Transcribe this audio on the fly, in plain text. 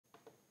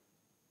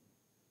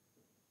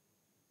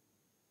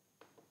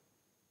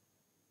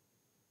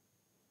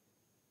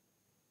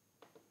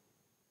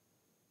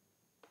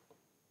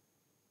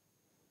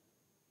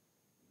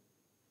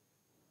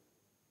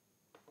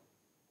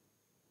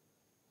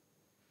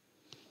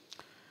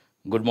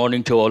Good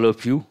morning to all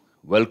of you.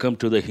 Welcome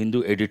to the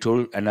Hindu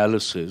Editorial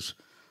Analysis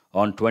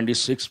on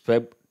 26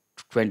 Feb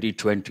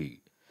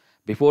 2020.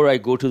 Before I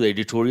go to the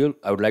editorial,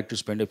 I would like to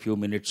spend a few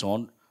minutes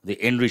on the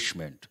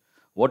enrichment.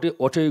 What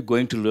are you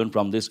going to learn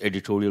from this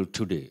editorial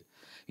today?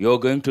 You're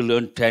going to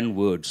learn 10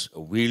 words: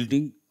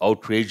 wielding,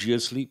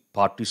 outrageously,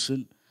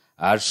 partisan,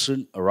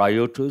 arson,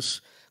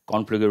 riotous,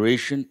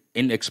 conflagration,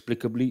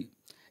 inexplicably,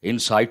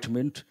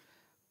 incitement,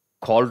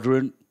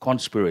 cauldron,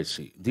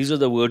 conspiracy. These are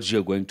the words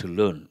you're going to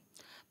learn.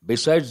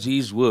 Besides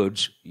these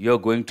words, you're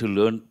going to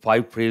learn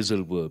 5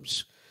 phrasal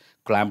verbs: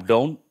 clamp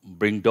down,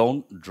 bring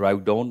down,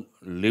 drive down,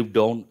 live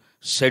down,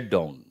 set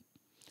down.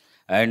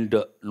 And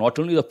not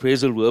only the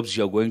phrasal verbs,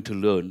 you're going to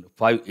learn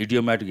 5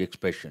 idiomatic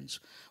expressions.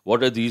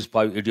 What are these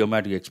 5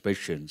 idiomatic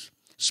expressions?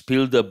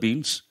 Spill the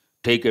beans,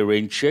 take a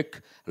rain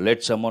check,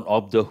 let someone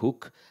off the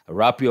hook,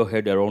 wrap your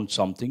head around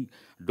something,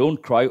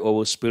 don't cry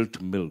over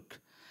spilt milk.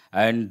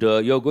 And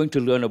you're going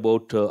to learn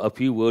about a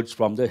few words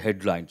from the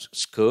headlines: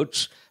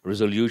 skirts,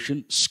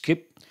 resolution,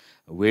 skip,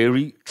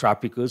 vary,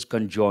 traffickers,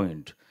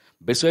 conjoined.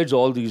 Besides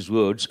all these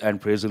words and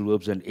phrasal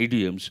verbs and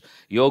idioms,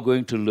 you're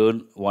going to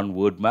learn one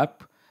word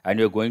map, and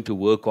you're going to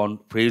work on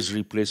phrase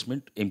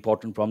replacement,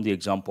 important from the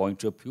exam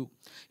point of view.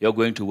 You're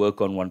going to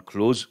work on one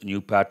close, new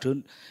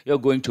pattern. You're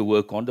going to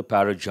work on the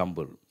para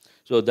jumble.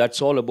 So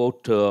that's all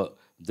about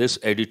this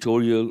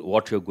editorial,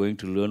 what you're going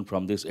to learn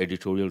from this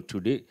editorial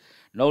today.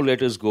 Now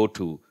let us go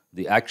to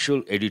the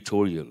actual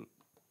editorial.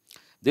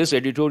 This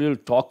editorial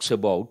talks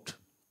about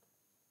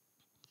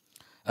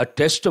a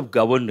test of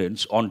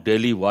governance on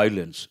Delhi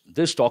violence.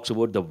 This talks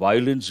about the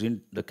violence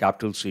in the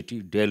capital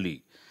city,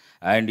 Delhi.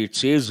 And it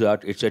says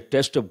that it's a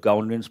test of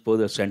governance for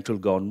the central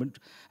government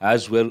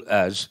as well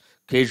as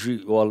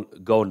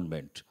Kejriwal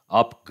government,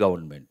 UP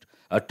government.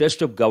 A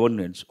test of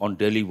governance on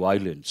Delhi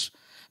violence.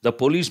 The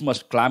police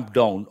must clamp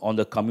down on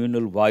the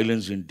communal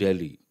violence in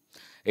Delhi.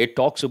 It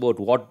talks about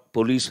what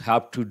police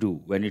have to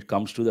do when it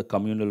comes to the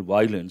communal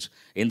violence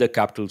in the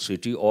capital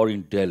city or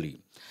in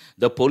Delhi.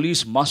 The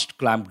police must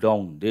clamp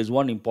down. There's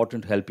one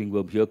important helping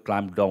verb here: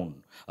 clamp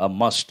down.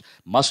 Must.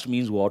 Must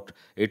means what?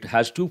 It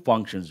has 2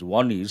 functions.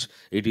 One is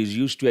it is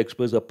used to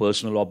express a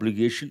personal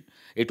obligation.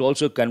 It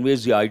also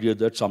conveys the idea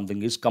that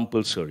something is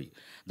compulsory.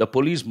 The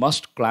police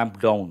must clamp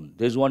down.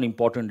 There's one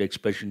important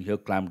expression here: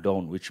 clamp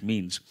down, which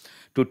means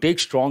to take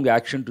strong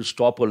action to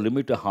stop or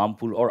limit a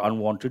harmful or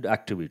unwanted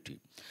activity.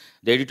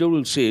 The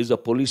editorial says the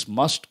police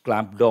must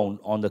clamp down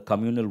on the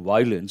communal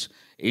violence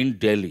in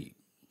Delhi.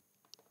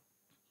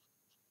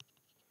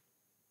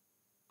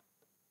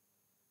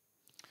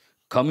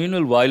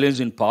 Communal violence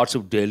in parts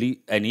of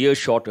Delhi, an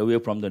earshot away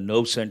from the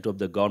nerve center of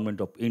the government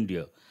of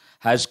India,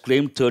 has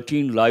claimed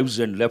 13 lives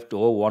and left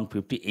over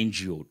 150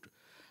 injured.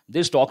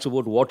 This talks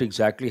about what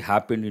exactly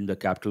happened in the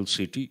capital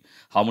city,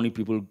 how many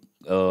people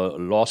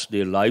lost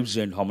their lives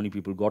and how many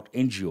people got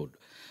injured.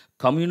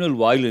 Communal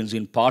violence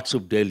in parts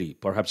of Delhi,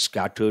 perhaps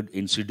scattered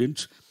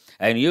incidents,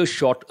 an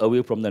earshot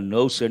away from the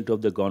nerve center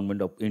of the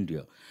government of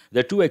India.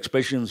 There are 2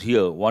 expressions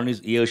here. One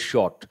is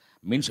earshot,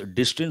 means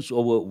distance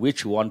over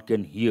which one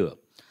can hear.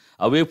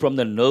 Away from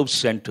the nerve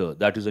center,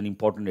 that is an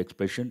important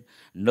expression.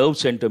 Nerve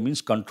center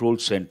means control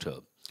center.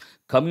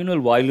 Communal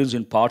violence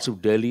in parts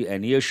of Delhi,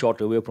 an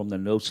earshot away from the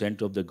nerve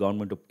center of the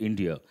government of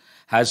India,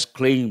 has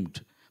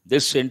claimed.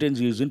 This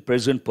sentence is in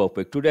present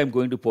perfect. Today I'm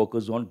going to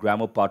focus on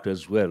grammar part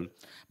as well,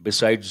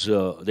 besides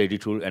the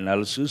editorial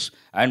analysis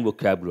and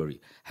vocabulary.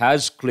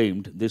 Has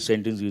claimed, this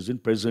sentence is in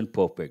present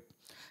perfect.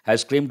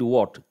 Has claimed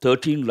what?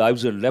 13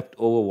 lives and left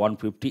over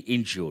 150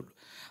 injured.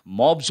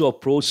 Mobs of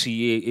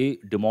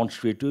pro-CAA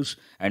demonstrators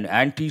and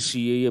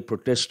anti-CAA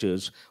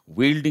protesters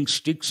wielding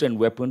sticks and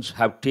weapons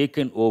have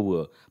taken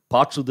over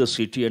parts of the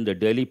city, and the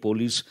Delhi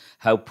police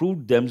have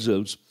proved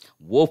themselves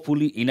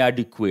woefully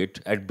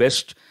inadequate at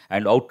best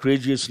and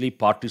outrageously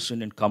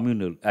partisan and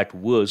communal at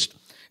worst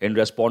in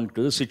responding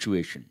to the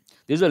situation.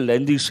 This is a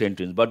lengthy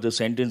sentence, but the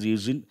sentence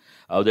is in,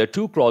 there are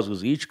 2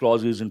 clauses. Each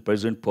clause is in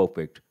present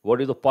perfect.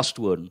 What is the first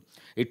one?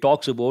 It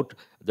talks about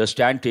the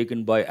stand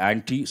taken by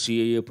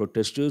anti-CAA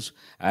protesters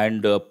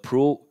and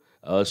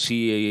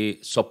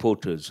pro-CAA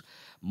supporters.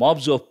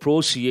 Mobs of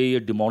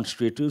pro-CAA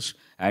demonstrators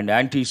and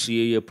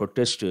anti-CAA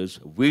protesters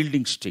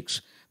wielding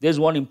sticks. There's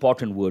one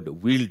important word: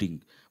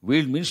 wielding.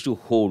 Wield means to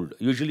hold.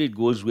 Usually it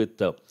goes with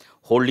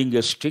holding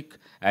a stick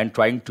and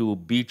trying to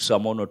beat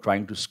someone or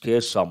trying to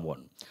scare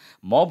someone.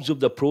 Mobs of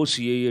the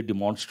pro-CAA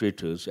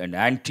demonstrators and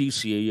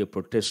anti-CAA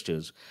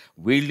protesters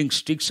wielding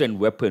sticks and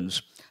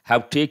weapons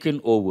have taken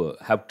over,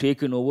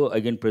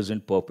 again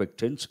present perfect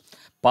tense,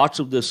 parts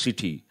of the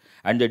city,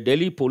 and the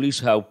Delhi police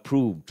have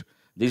proved,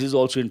 this is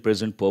also in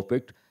present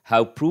perfect,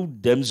 have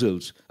proved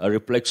themselves, a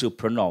reflexive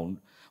pronoun,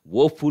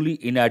 woefully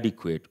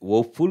inadequate.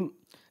 Woeful,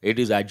 it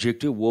is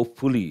adjective;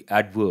 woefully,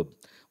 adverb.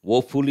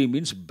 Woefully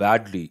means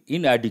badly,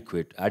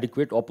 inadequate.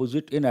 Adequate,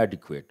 opposite,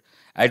 inadequate.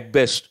 At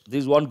best,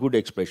 this is one good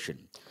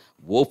expression.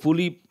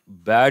 Woefully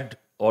bad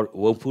or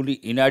woefully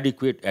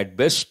inadequate at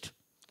best.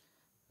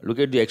 Look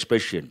at the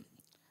expression.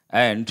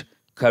 And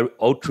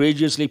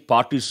outrageously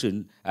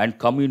partisan and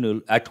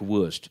communal at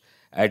worst.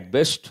 at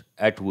best,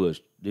 at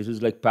worst. This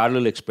is like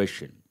parallel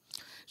expression.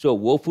 So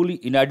woefully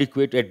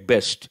inadequate at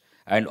best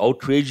and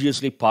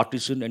outrageously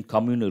partisan and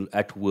communal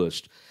at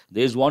worst.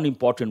 There is one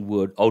important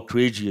word,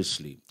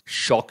 outrageously,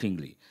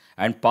 shockingly,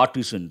 and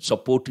partisan,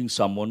 supporting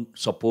someone,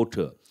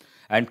 supporter,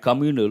 and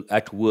communal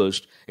at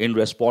worst in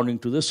responding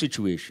to the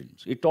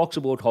situations. It talks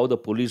about how the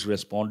police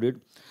responded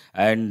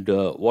and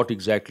what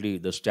exactly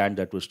the stand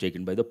that was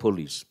taken by the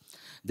police.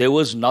 There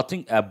was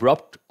nothing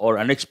abrupt or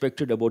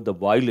unexpected about the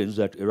violence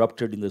that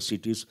erupted in the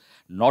city's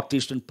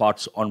northeastern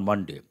parts on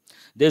Monday.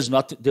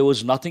 There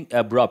was nothing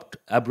abrupt.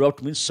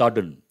 Abrupt means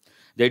sudden.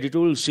 The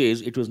editorial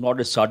says it was not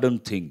a sudden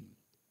thing.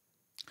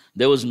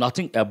 There was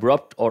nothing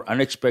abrupt or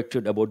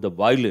unexpected about the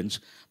violence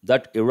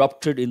that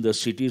erupted in the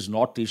city's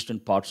northeastern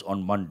parts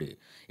on Monday.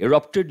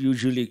 Erupted,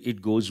 usually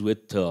it goes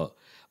with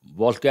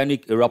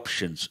volcanic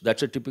eruptions.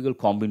 That's a typical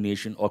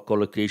combination or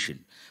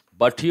collocation.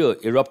 But here,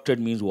 erupted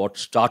means what?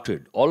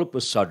 Started, all of a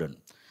sudden.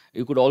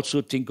 You could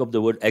also think of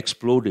the word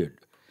exploded.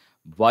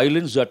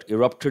 Violence that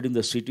erupted in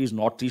the city's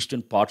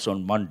northeastern parts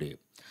on Monday.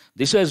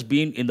 This has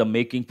been in the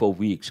making for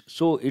weeks.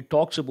 So it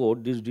talks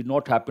about this did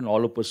not happen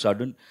all of a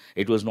sudden.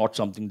 It was not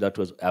something that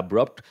was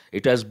abrupt.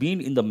 It has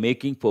been in the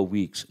making for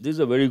weeks. This is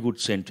a very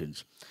good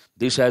sentence.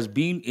 This has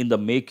been in the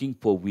making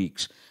for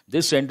weeks.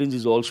 This sentence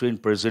is also in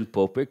present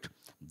perfect.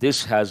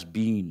 This has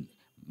been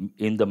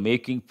in the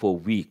making for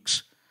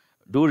weeks.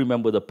 Do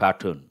remember the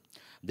pattern.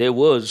 There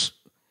was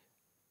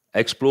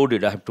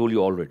exploded, I have told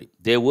you already.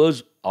 There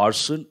was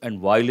arson and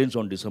violence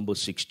on December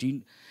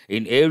 16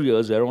 in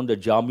areas around the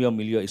Jamia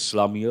Millia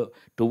Islamia,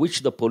 to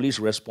which the police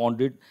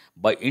responded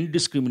by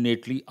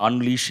indiscriminately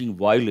unleashing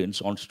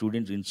violence on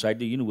students inside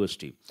the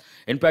university.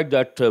 In fact,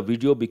 that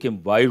video became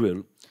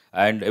viral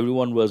and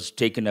everyone was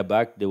taken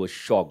aback. They were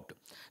shocked.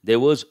 There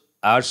was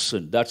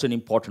arson. That's an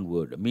important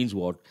word. It means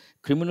what?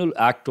 Criminal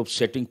act of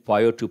setting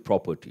fire to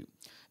property.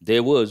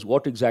 There was,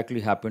 what exactly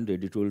happened, the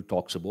editorial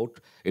talks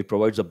about. It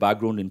provides the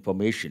background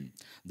information.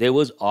 There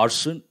was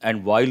arson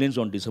and violence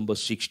on December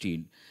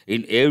 16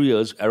 in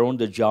areas around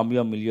the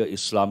Jamia Millia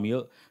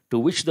Islamia, to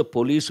which the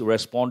police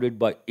responded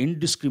by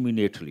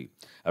indiscriminately,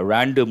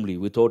 randomly,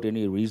 without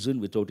any reason,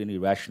 without any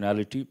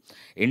rationality,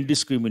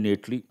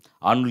 indiscriminately,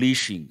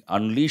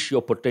 unleash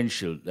your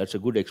potential. That's a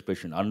good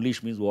expression.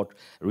 Unleash means what?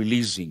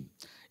 Releasing.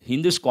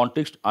 In this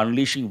context,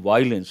 unleashing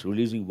violence,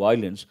 releasing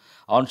violence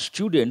on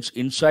students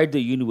inside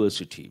the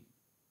university.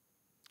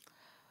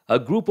 A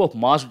group of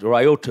masked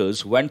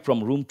rioters went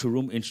from room to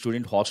room in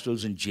student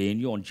hostels in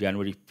JNU on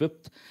January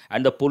 5th,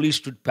 and the police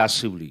stood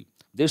passively.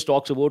 This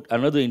talks about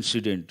another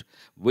incident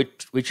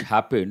which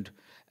happened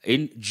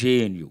in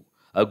JNU.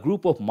 A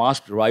group of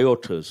masked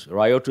rioters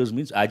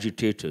means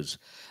agitators.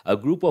 A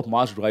group of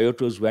masked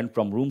rioters went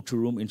from room to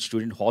room in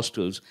student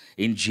hostels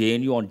in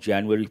JNU on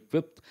January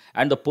 5th,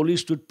 and the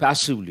police stood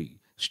passively.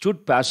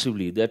 Stood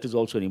passively, that is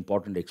also an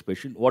important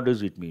expression. What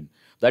does it mean?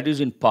 That is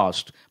in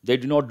past. They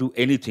did not do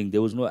anything.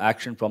 There was no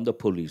action from the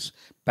police.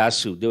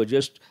 Passive. They were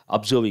just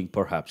observing,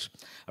 perhaps.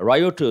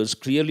 Rioters,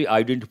 clearly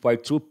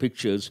identified through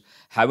pictures,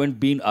 haven't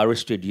been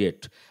arrested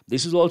yet.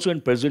 This is also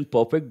in present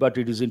perfect, but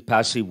it is in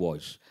passive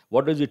voice.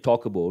 What does it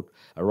talk about?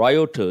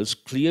 Rioters,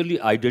 clearly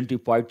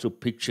identified through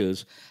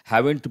pictures,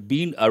 haven't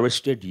been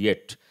arrested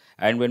yet.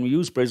 And when we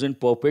use present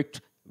perfect,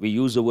 we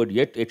use the word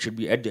yet, it should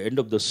be at the end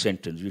of the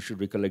sentence. You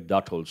should recollect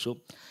that also.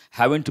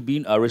 Haven't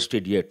been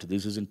arrested yet.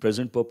 This is in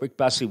present perfect,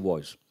 passive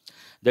voice.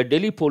 The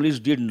Delhi police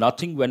did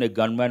nothing when a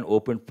gunman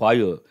opened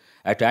fire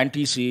at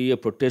anti-CAA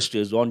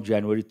protesters on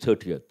January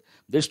 30th.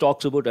 This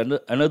talks about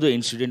another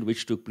incident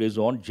which took place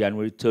on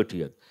January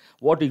 30th.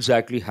 What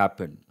exactly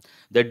happened?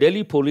 The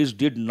Delhi police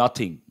did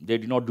nothing. They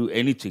did not do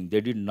anything.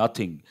 They did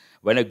nothing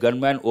when a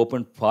gunman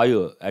opened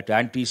fire at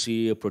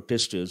anti-CAA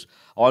protesters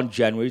on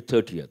January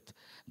 30th.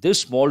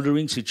 This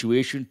smoldering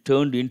situation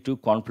turned into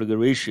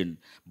conflagration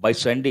by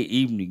Sunday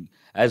evening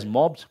as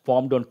mobs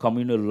formed on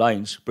communal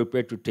lines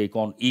prepared to take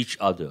on each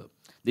other.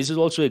 This is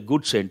also a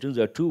good sentence.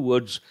 There are two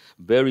words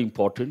very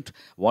important.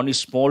 One is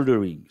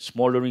smoldering.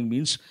 Smoldering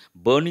means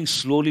burning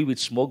slowly with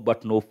smoke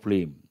but no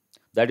flame.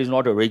 That is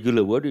not a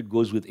regular word. It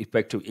goes with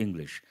effective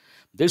English.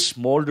 This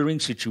smoldering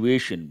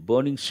situation,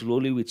 burning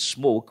slowly with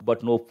smoke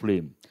but no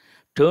flame,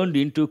 turned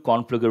into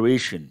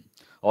conflagration.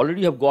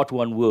 Already have got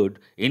one word,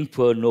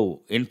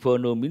 inferno.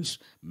 Inferno means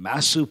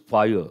massive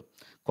fire.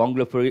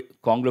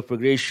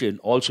 Conflagration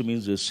also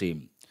means the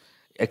same.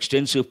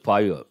 Extensive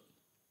fire.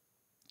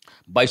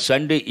 By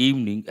Sunday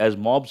evening, as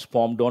mobs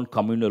formed on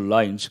communal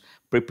lines,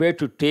 prepared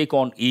to take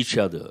on each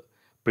other.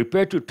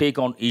 Prepared to take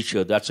on each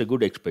other, that's a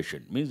good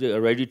expression. Means they are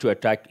ready to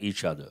attack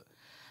each other.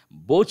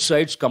 Both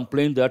sides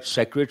complained that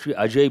Secretary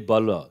Ajay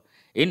Balla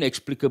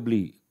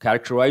inexplicably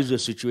characterized the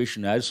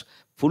situation as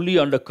fully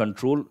under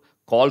control.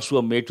 Calls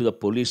were made to the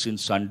police in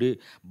Sunday,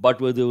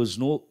 but where there was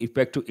no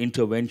effective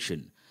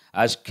intervention,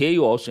 as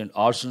chaos and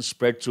arson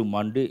spread through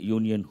Monday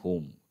Union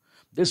Home.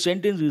 This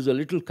sentence is a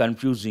little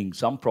confusing.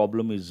 Some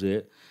problem is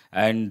there,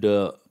 and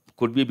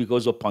could be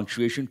because of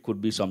punctuation,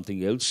 could be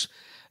something else.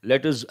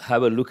 Let us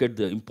have a look at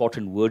the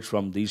important words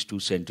from these two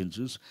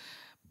sentences.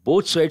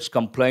 Both sides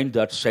complained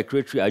that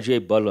Secretary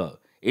Ajay Balla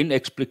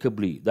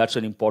Inexplicably, that's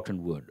an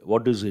important word.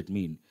 What does it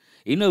mean?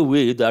 In a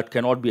way that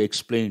cannot be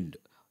explained.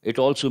 It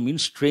also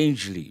means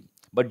strangely,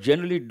 but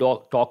generally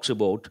talks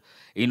about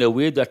in a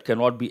way that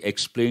cannot be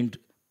explained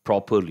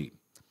properly.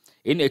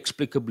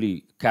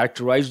 Inexplicably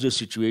characterized the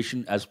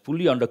situation as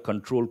fully under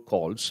control.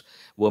 Calls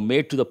were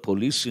made to the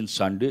police since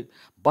Sunday,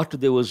 but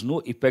there was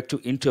no effective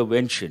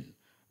intervention.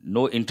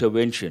 No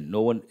intervention.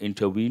 No one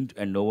intervened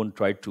and no one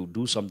tried to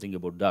do something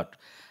about that.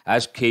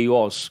 As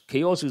chaos,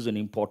 chaos is an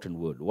important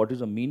word. What is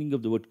the meaning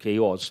of the word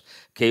chaos?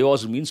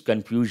 Chaos means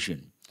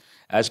confusion.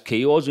 As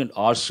chaos and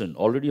arson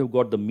already have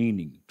got the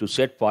meaning to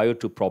set fire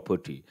to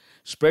property,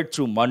 spread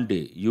through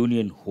Monday,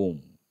 Union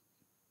Home.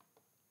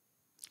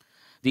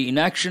 The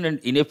inaction and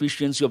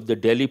inefficiency of the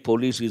Delhi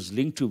police is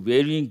linked to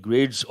varying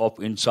grades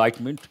of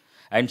incitement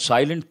and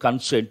silent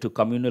consent to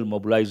communal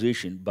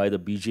mobilization by the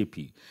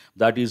BJP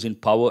that is in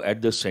power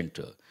at the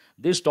center.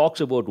 This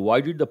talks about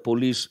why did the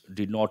police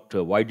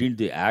why didn't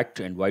they act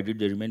and why did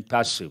they remain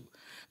passive?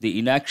 The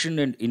inaction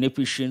and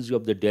inefficiency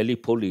of the Delhi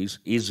police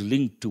is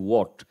linked to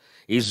what?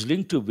 Is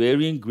linked to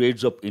varying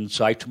grades of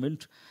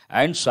incitement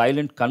and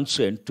silent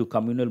consent to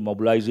communal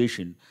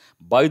mobilization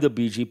by the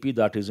BJP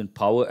that is in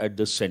power at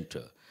the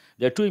center.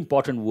 There are two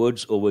important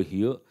words over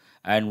here,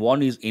 and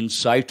one is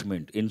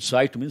incitement.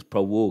 Incite means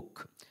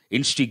provoke,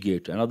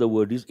 instigate. Another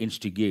word is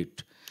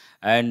instigate.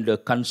 And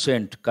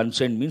consent.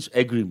 Consent means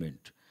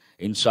agreement.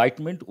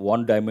 Incitement,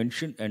 one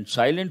dimension, and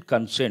silent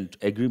consent,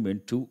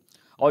 agreement to,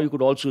 or you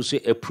could also say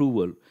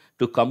approval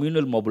to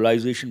communal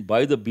mobilization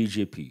by the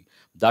BJP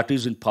that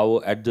is in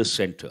power at the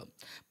center.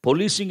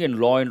 Policing and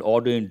law and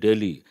order in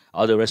Delhi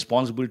are the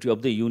responsibility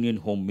of the Union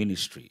Home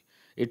Ministry.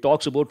 It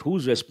talks about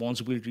whose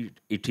responsibility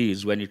it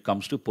is when it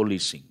comes to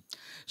policing.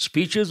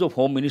 Speeches of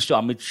Home Minister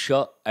Amit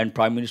Shah and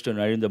Prime Minister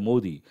Narendra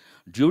Modi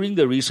during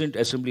the recent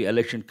Assembly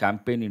election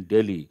campaign in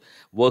Delhi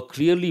were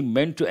clearly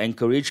meant to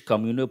encourage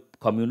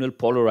communal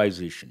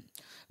polarization.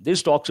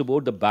 This talks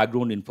about the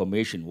background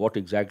information, what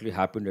exactly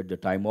happened at the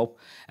time of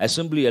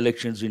Assembly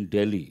elections in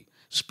Delhi.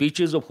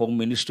 Speeches of Home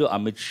Minister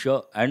Amit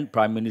Shah and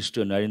Prime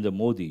Minister Narendra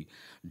Modi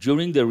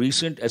during the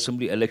recent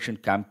Assembly election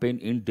campaign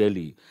in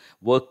Delhi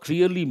were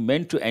clearly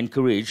meant to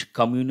encourage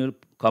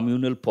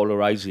communal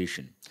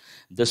polarization.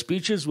 The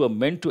speeches were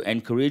meant to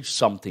encourage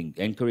something.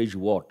 Encourage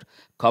what?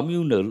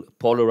 Communal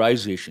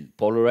polarization.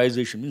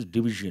 Polarization means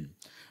division,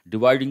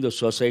 dividing the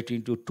society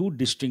into two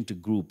distinct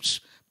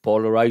groups.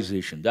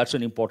 Polarization. That's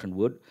an important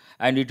word,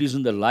 and it is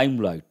in the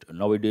limelight.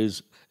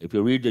 Nowadays, if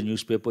you read the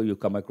newspaper, you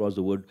come across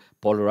the word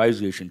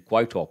polarization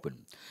quite often.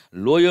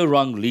 Lower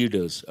rung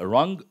leaders.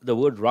 The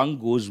word rung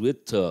goes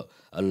with a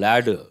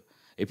ladder.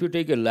 If you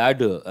take a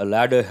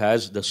ladder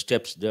has the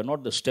steps. They are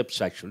not the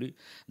steps actually.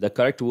 The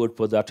correct word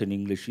for that in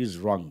English is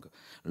rung.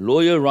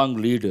 Lower rung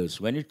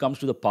leaders. When it comes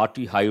to the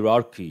party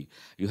hierarchy,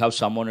 you have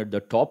someone at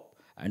the top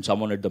and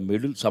someone at the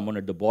middle, someone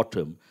at the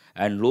bottom,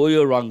 and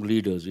lower rung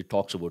leaders, it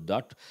talks about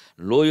that.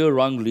 Lower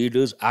rung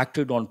leaders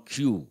acted on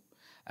cue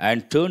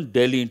and turned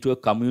Delhi into a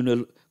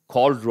communal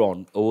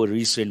cauldron over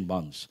recent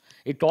months.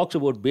 It talks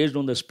about, based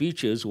on the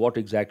speeches, what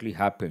exactly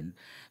happened.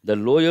 The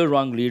lower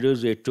rung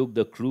leaders, they took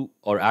the clue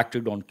or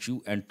acted on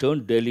cue and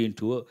turned Delhi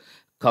into a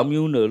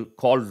communal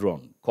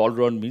cauldron.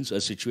 Cauldron means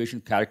a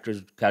situation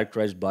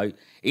characterized by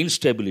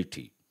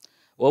instability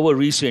over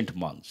recent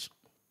months.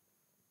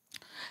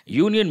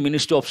 Union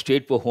Minister of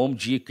State for Home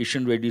G.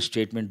 Kishan Reddy's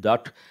statement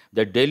that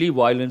the Delhi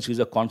violence is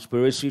a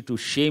conspiracy to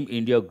shame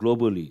India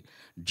globally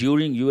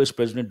during US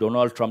President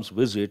Donald Trump's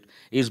visit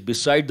is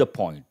beside the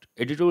point.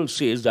 Editorial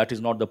says that is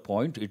not the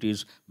point, it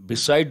is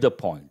beside the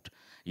point.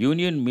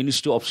 Union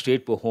Minister of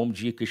State for Home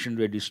G. Kishan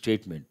Reddy's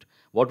statement.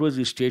 What was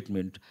his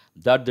statement?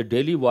 That the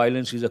Delhi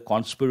violence is a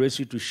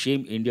conspiracy to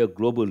shame India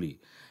globally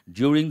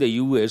during the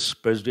US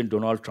President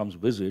Donald Trump's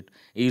visit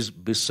is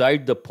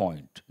beside the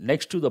point,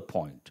 next to the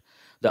point.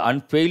 The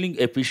unfailing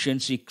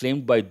efficiency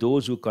claimed by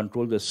those who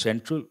control the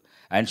central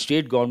and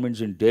state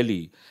governments in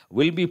Delhi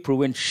will be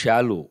proven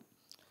shallow.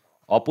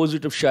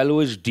 Opposite of shallow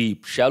is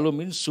deep. Shallow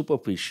means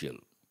superficial.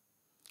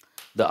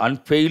 The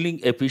unfailing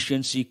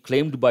efficiency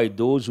claimed by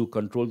those who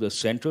control the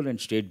central and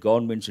state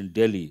governments in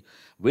Delhi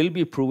will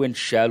be proven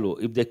shallow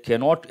if they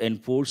cannot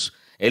enforce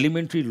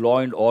elementary law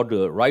and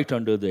order right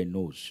under their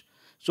nose.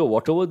 So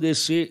whatever they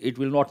say, it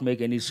will not make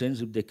any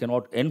sense if they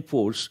cannot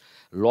enforce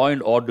law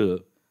and order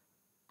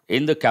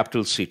in the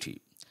capital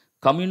city.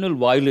 Communal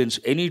violence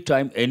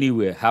anytime,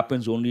 anywhere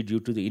happens only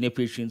due to the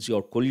inefficiency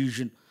or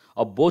collusion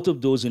of both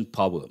of those in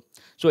power.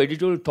 So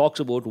editorial talks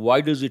about why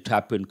does it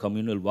happen,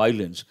 communal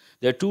violence.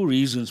 There are two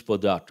reasons for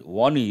that.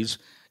 One is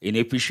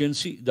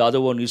inefficiency, the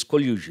other one is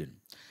collusion.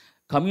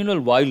 Communal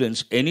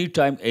violence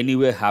anytime,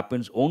 anywhere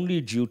happens only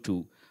due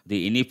to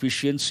the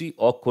inefficiency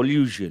or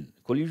collusion.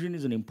 Collusion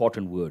is an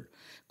important word.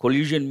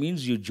 Collusion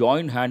means you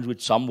join hands with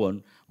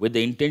someone with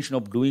the intention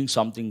of doing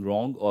something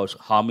wrong or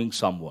harming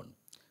someone.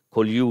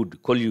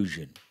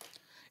 Collusion.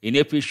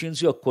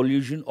 Inefficiency or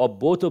collusion of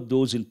both of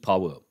those in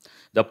power.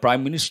 The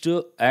Prime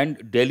Minister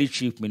and Delhi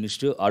Chief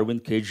Minister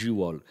Arvind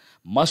Kejriwal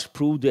must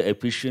prove their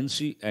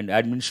efficiency and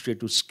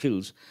administrative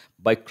skills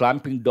by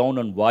clamping down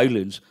on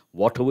violence,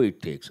 whatever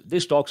it takes.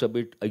 This talks a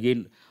bit,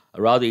 again,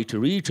 rather it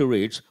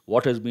reiterates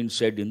what has been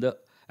said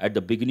at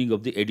the beginning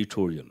of the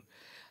editorial.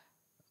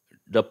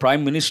 The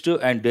Prime Minister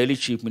and Delhi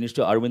Chief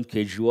Minister Arvind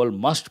Kejriwal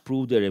must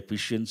prove their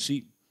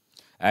efficiency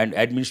and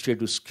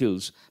administrative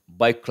skills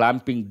by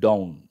clamping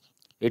down.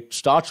 It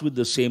starts with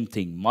the same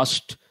thing,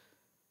 must,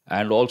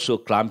 and also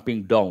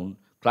clamping down.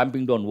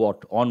 Clamping down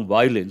what? On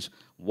violence,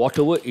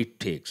 whatever it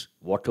takes,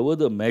 whatever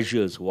the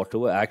measures,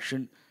 whatever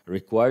action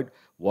required,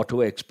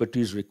 whatever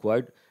expertise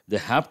required, they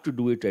have to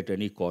do it at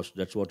any cost.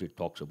 That's what it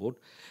talks about.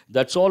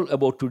 That's all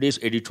about today's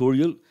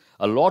editorial.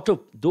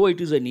 Though it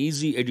is an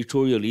easy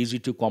editorial, easy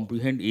to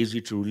comprehend,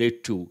 easy to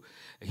relate to,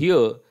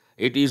 here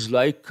it is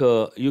like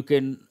you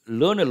can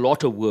learn a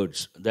lot of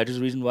words. That is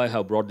the reason why I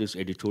have brought this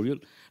editorial.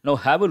 Now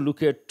have a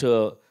look at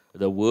the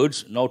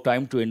words. Now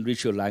time to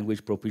enrich your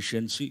language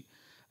proficiency.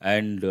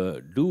 And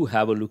do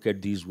have a look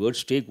at these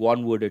words. Take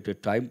one word at a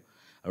time.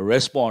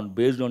 Respond.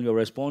 Based on your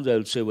response, I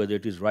will say whether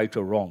it is right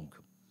or wrong.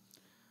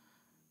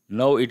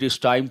 Now it is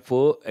time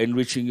for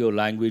enriching your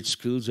language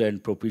skills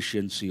and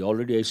proficiency.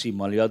 Already I see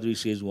Malayadri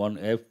says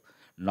 1F,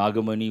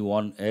 Nagamani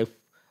 1F.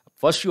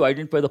 First you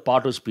identify the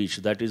part of speech.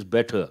 That is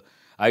better.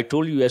 I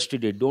told you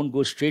yesterday, don't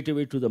go straight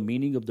away to the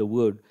meaning of the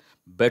word.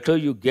 Better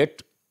you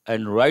get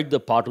and write the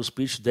part of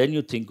speech, then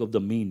you think of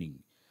the meaning.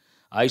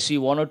 I see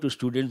one or two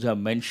students have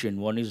mentioned,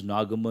 one is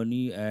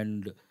Nagamani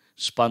and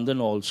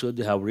Spandan also,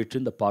 they have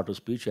written the part of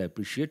speech, I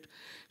appreciate.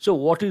 So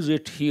what is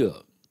it here?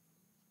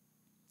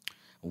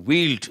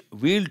 Wield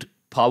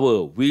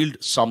power,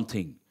 wield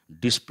something,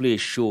 display,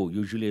 show,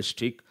 usually a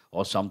stick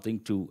or something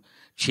to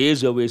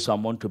chase away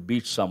someone, to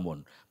beat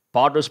someone.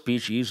 Part of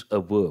speech is a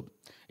verb.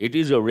 It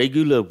is a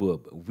regular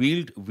verb,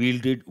 wield,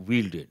 wielded,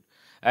 wielded.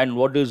 And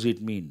what does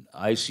it mean?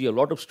 I see a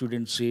lot of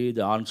students say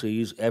the answer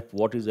is F.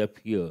 What is F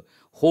here?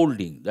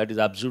 Holding. That is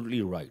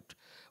absolutely right.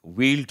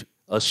 Wield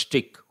a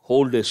stick,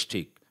 hold a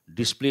stick,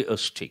 display a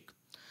stick.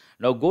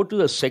 Now go to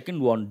the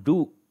second one.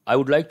 I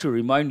would like to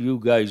remind you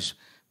guys,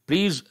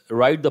 please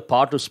write the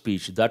part of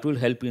speech. That will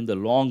help you in the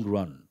long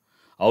run.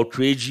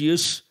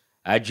 Outrageous,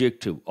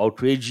 adjective.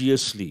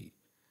 Outrageously,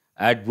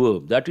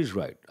 adverb. That is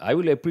right. I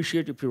will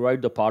appreciate if you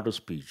write the part of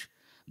speech.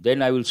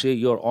 Then I will say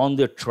you're on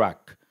the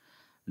track.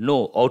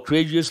 No,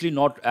 outrageously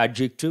not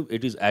adjective,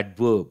 it is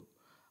adverb.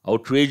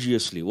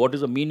 Outrageously. What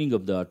is the meaning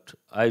of that?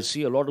 I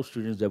see a lot of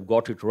students that have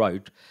got it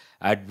right.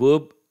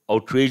 Adverb,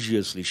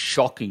 outrageously,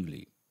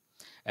 shockingly.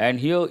 And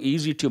here,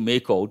 easy to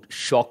make out,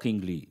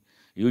 shockingly.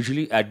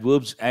 Usually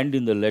adverbs end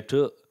in the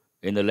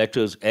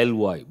letters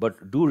ly.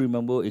 But do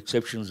remember,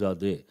 exceptions are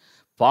there.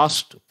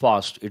 Fast,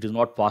 it is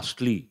not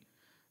fastly.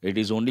 It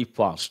is only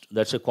fast.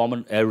 That's a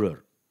common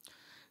error.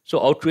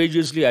 So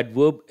outrageously,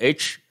 adverb,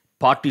 H,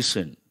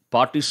 partisan.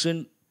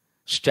 Partisan,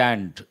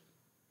 stand.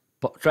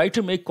 Try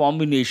to make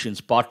combinations,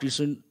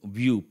 partisan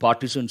view,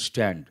 partisan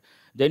stand.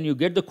 Then you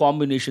get the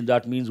combination,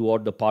 that means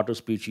what the part of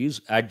speech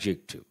is,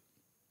 adjective.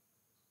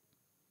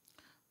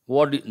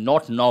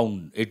 Not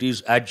noun, it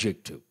is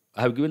adjective.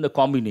 I have given the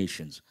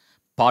combinations.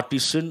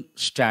 Partisan,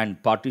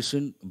 stand,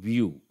 partisan,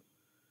 view.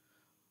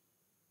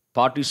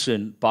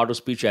 Partisan, part of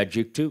speech,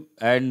 adjective.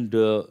 And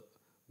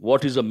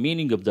what is the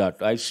meaning of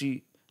that? I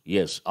see,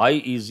 yes, I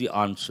is the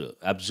answer,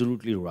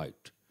 absolutely right.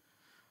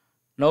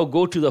 Now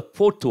go to the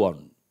fourth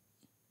one.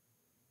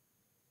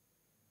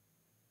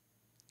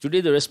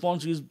 Today the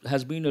response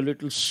has been a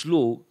little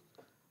slow.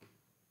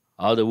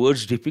 Are the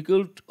words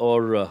difficult,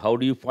 or how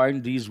do you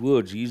find these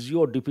words, easy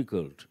or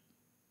difficult?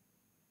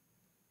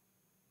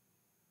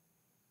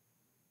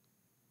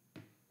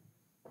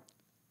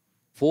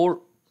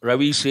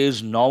 Ravi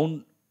says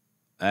noun,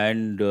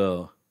 and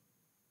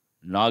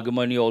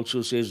Nagamani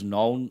also says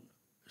noun,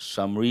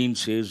 Samreen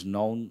says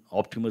noun,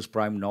 Optimus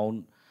Prime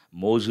noun,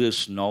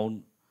 Moses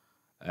noun,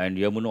 and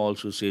Yamuna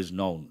also says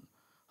noun.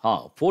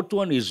 Fourth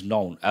one is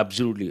noun,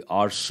 absolutely.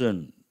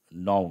 Arson,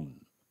 noun.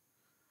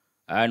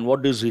 And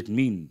what does it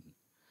mean?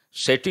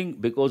 Setting,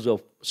 because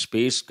of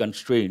space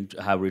constraint,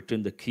 I have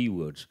written the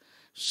keywords.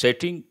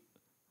 Setting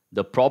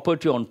the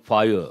property on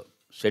fire.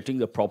 Setting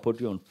the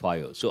property on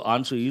fire. So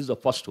answer is the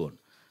first one.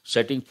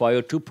 Setting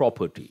fire to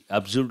property.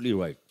 Absolutely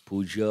right.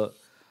 Puja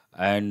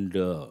and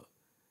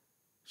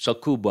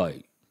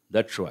Sakubai.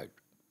 That's right.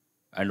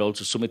 And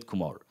also Sumit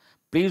Kumar.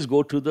 Please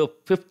go to the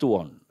fifth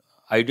one.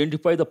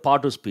 Identify the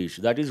part of speech.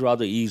 That is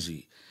rather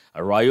easy.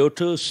 A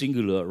rioter,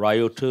 singular.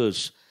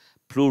 Rioters,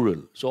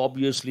 plural. So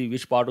obviously,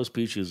 which part of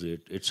speech is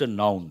it? It's a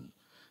noun.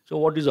 So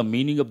what is the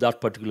meaning of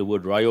that particular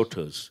word,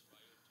 rioters?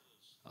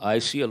 I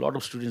see a lot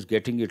of students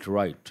getting it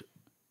right.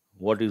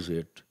 What is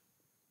it?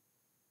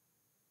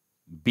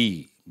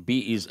 B.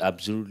 B is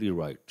absolutely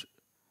right.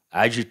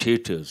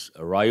 Agitators,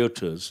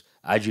 rioters,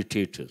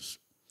 agitators.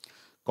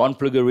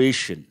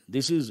 Conflagration.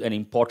 This is an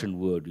important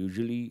word.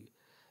 Usually,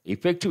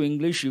 effective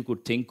English, you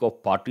could think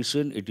of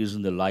partisan. It is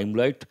in the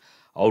limelight.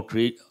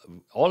 Outrage.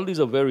 All these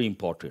are very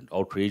important.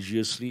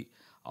 Outrageously,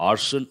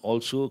 Arson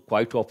also,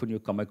 quite often you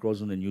come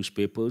across in the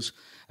newspapers.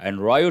 And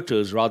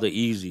rioters, rather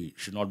easy,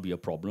 should not be a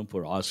problem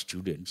for our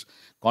students.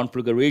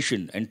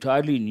 Conflagration,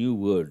 entirely new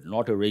word,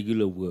 not a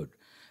regular word.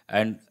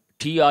 And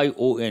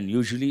TION,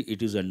 usually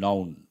it is a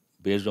noun.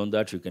 Based on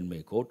that, you can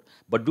make out.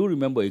 But do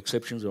remember,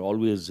 exceptions are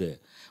always there.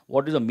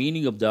 What is the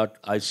meaning of that?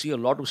 I see a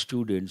lot of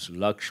students,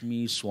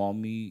 Lakshmi,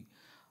 Swami,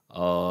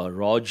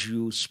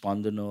 Raju,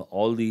 Spandana,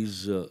 all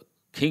these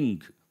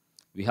king.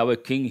 We have a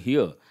king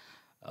here.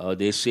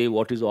 They say,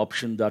 what is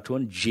option? That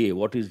one, J.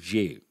 What is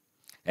J?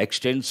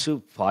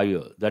 Extensive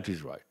fire. That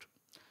is right.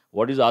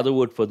 What is the other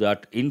word for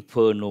that?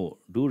 Inferno.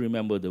 Do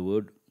remember the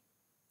word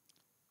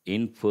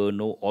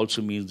inferno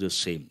also means the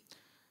same.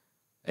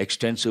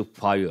 Extensive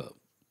fire.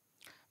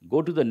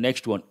 Go to the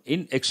next one.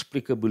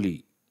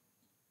 Inexplicably.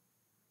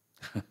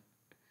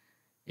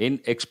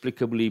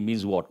 Inexplicably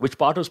means what? Which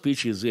part of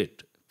speech is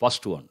it?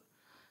 First one.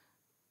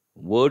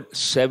 Word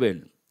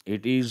 7.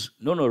 It is,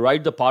 no,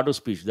 write the part of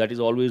speech. That is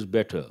always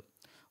better.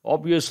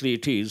 Obviously,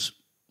 it is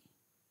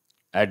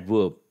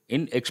adverb.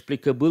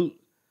 Inexplicable,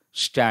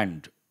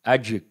 stand.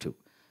 Adjective.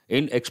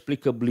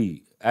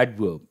 Inexplicably,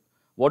 adverb.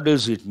 What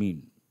does it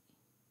mean?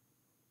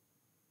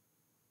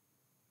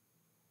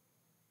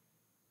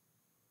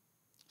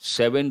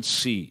 Seven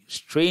C,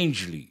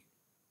 strangely.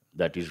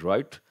 That is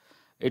right.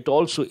 It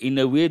also, in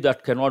a way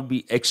that cannot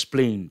be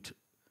explained.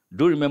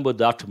 Do remember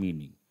that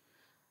meaning.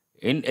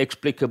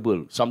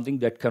 Inexplicable, something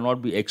that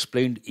cannot be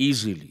explained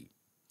easily.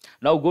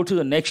 Now go to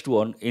the next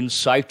one,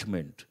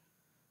 incitement.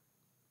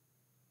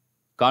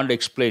 Can't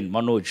explain,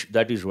 Manoj,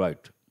 that is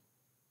right.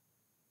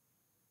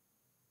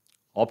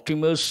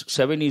 Optimus,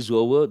 7 is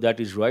over, that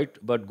is right,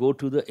 but go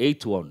to the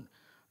 8th one.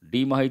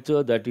 D.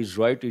 Mahita, that is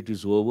right, it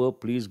is over.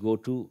 Please go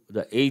to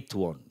the 8th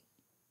one.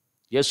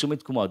 Yes,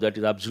 Sumit Kumar, that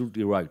is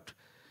absolutely right.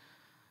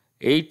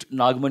 8,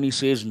 Nagmani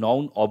says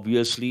noun,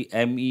 obviously,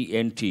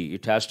 MENT.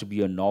 It has to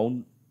be a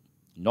noun.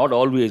 Not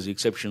always,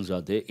 exceptions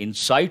are there.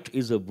 Incite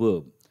is a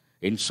verb.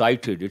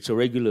 Incited, it's a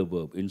regular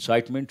verb.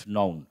 Incitement,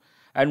 noun.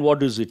 And what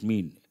does it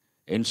mean?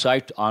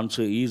 Incite,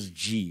 answer is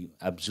G.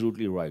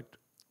 Absolutely right.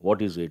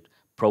 What is it?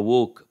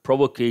 Provoke,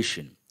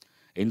 provocation.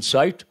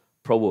 Incite,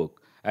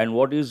 provoke. And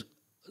what is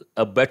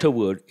a better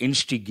word?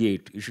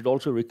 Instigate. You should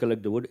also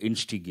recollect the word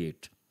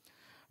instigate.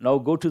 Now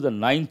go to the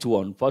 9th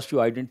one. First you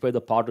identify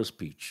the part of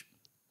speech.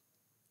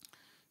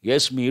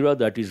 Yes, Meera,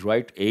 that is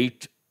right.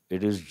 8,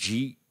 it is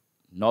G.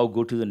 Now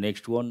go to the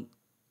next one.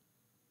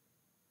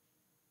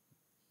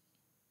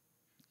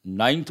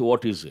 9th,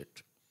 what is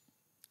it?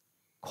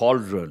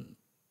 Cauldron.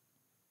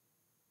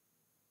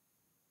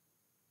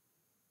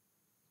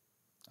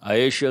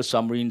 Ayesha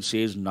Samreen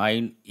says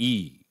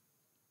 9E.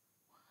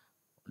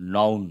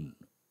 Noun.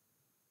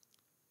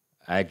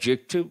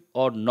 Adjective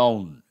or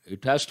noun?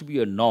 It has to be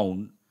a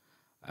noun,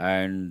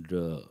 and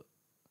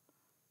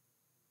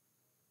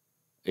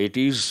it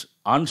is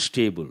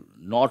unstable,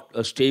 not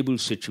a stable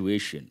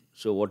situation.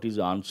 So what is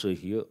the answer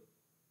here?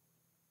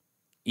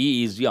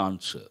 E is the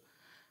answer.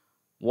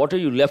 What are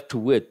you left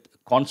with?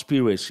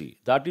 Conspiracy.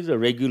 That is a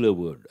regular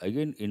word.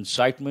 Again,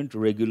 incitement,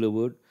 regular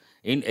word.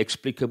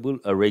 Inexplicable,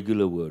 a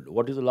regular word.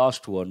 What is the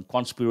last one?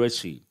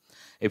 Conspiracy.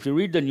 If you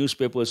read the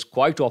newspapers,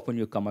 quite often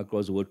you come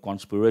across the word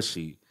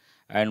conspiracy.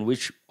 And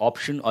which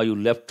option are you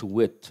left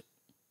with?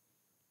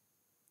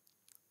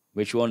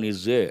 Which one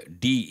is there?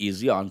 D is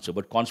the answer.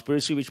 But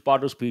conspiracy, which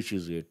part of speech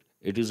is it?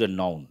 It is a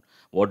noun.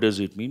 What does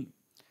it mean?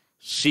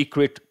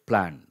 Secret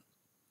plan.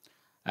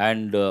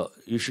 And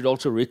you should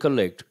also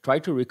try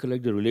to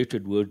recollect the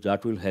related words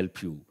that will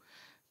help you.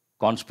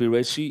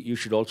 Conspiracy, you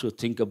should also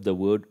think of the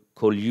word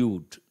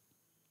collude.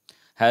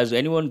 Has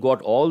anyone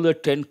got all the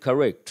 10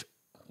 correct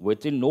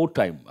within no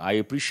time? I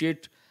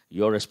appreciate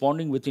your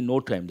responding within no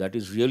time. That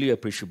is really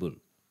appreciable.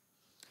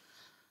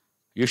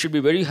 You should be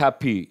very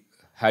happy.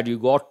 Had you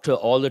got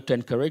all the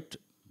 10 correct?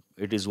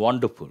 It is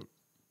wonderful.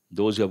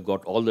 Those who have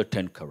got all the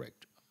 10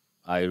 correct.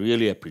 I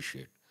really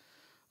appreciate.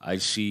 I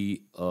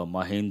see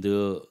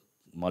Mahendra,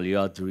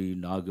 Malyadri,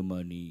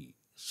 Nagamani,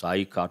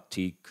 Sai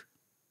Karthik,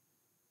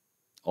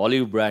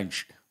 Olive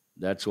Branch.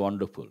 That's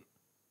wonderful.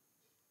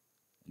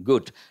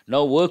 Good.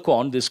 Now work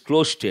on this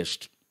close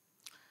test.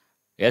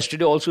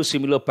 Yesterday also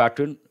similar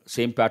pattern,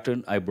 same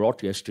pattern I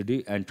brought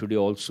yesterday, and today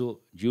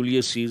also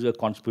Julius Caesar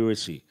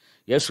conspiracy.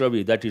 Yes,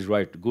 Ravi, that is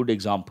right. Good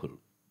example.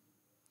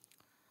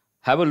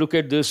 Have a look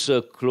at this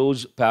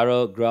close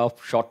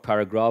paragraph, short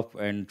paragraph,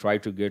 and try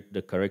to get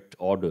the correct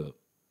order.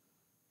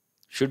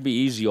 Should be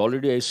easy.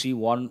 Already I see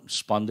one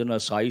Spandana,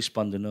 Sai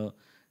Spandana.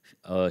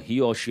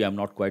 He or she, I'm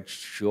not quite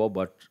sure,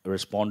 but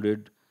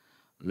responded.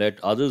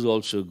 Let others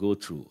also go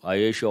through.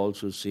 Ayesha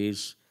also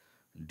says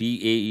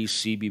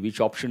DAECB.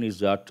 Which option is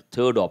that?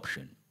 Third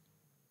option.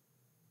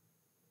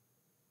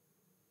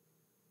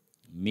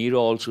 Meera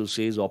also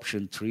says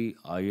option 3.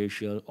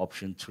 Ayesha,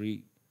 option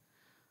 3.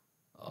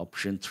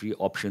 Option 3,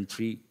 option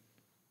 3.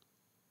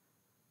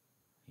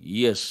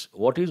 Yes,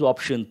 what is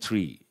option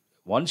 3?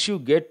 Once you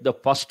get the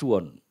first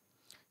one,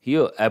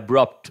 here,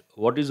 abrupt.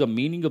 What is the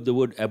meaning of the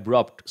word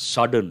abrupt?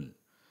 Sudden.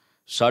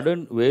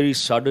 Sudden, very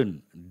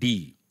sudden,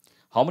 D.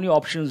 How many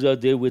options are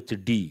there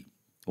with D?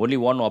 Only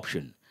one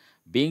option.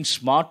 Being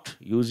smart,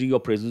 using your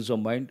presence of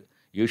mind,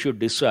 you should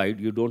decide.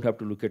 You don't have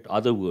to look at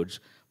other words.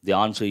 The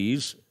answer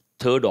is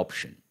third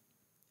option.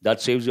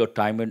 That saves your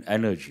time and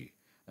energy,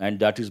 and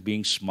that is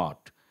being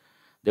smart.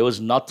 There was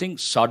nothing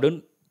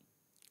sudden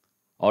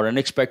or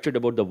unexpected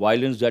about the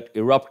violence that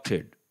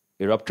erupted,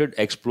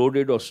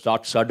 exploded, or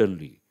start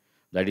suddenly.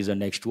 That is the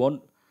next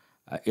one.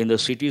 In the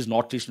city's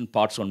northeastern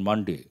parts on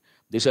Monday.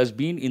 This has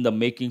been in the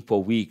making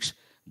for weeks.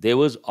 There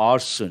was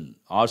arson.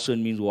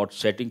 Arson means what?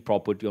 Setting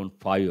property on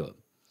fire.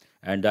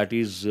 And that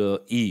is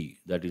E.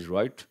 That is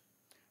right.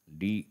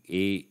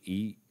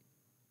 DAE.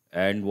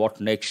 And what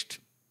next?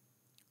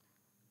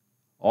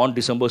 On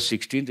December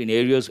 16th, in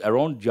areas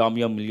around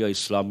Jamia Millia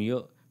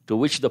Islamia, to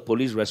which the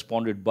police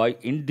responded by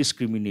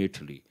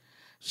indiscriminately.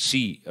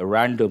 C.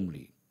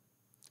 Randomly.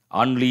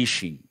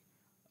 Unleashing.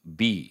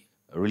 B.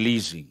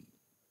 Releasing.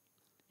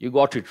 You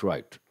got it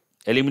right.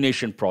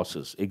 Elimination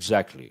process,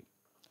 exactly.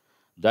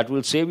 That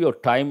will save your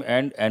time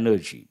and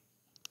energy.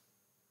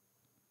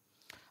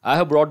 I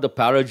have brought the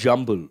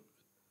para-jumble.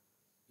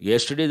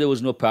 Yesterday there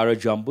was no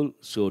para-jumble,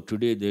 so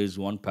today there is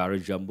one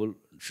para-jumble.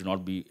 It should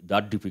not be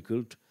that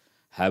difficult.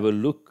 Have a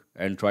look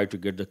and try to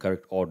get the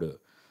correct order.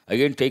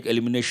 Again, take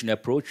elimination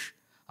approach.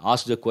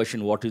 Ask the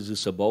question, what is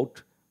this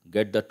about?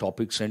 Get the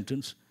topic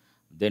sentence.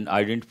 Then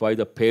identify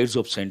the pairs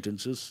of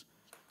sentences.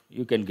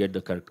 You can get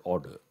the correct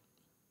order.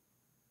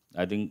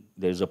 I think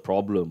there's a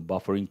problem,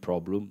 buffering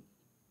problem.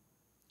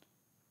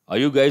 Are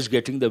you guys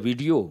getting the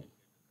video?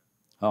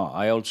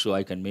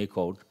 I can make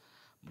out.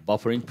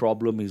 Buffering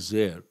problem is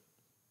there.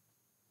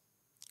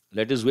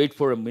 Let us wait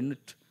for a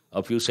minute,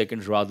 a few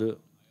seconds rather.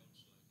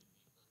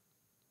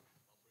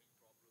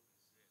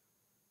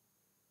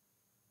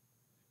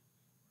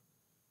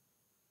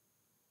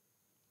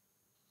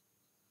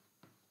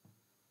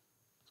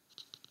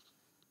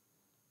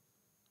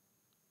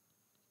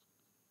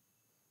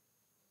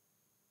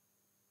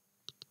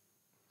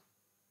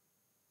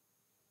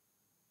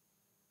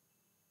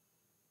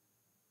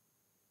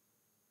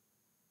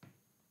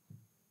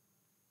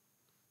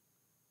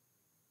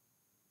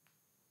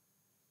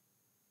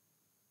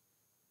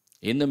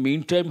 In the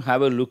meantime,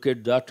 have a look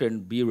at that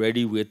and be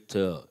ready with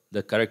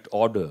the correct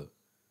order.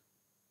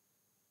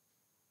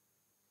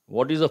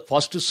 What is the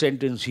first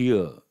sentence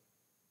here?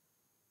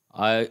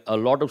 A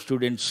lot of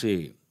students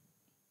say,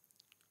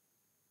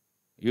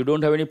 you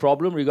don't have any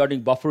problem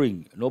regarding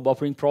buffering. No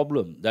buffering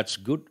problem. That's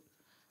good.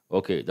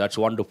 Okay, that's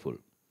wonderful.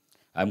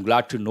 I'm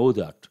glad to know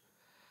that.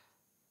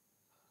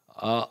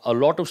 A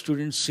lot of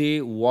students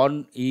say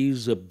one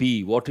is a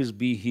B. What is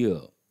B here?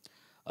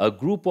 A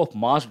group of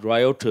masked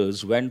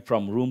rioters went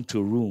from room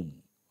to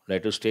room.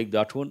 Let us take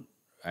that one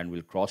and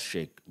we'll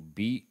cross-check.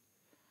 B.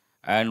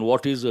 And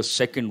what is the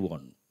second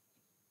one?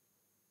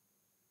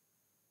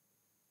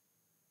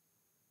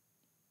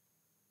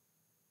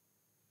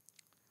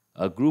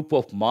 A group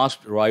of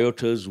masked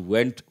rioters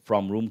went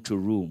from room to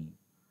room.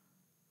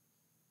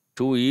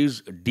 2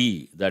 is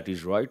D, that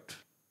is right.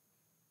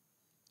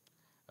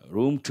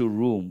 Room to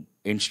room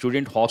in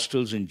student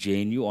hostels in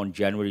JNU on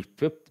January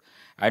 5th,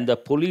 and the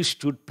police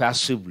stood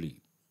passively.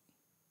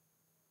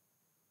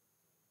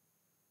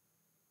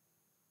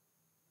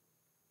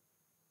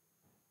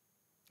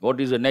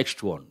 What is the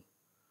next one?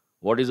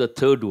 What is the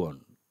third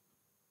one?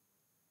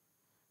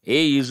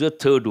 A is the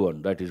third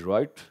one, that is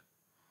right.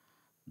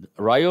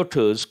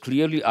 Rioters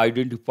clearly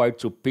identified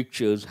through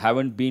pictures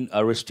haven't been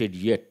arrested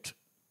yet.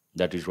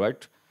 That is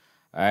right.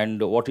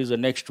 And what is the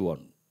next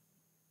one?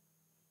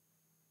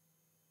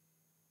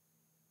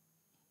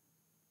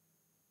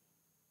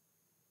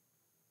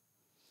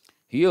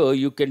 Here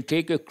you can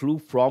take a clue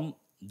from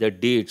the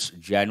dates,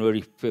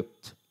 January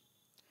 5th.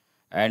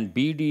 And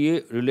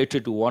BDA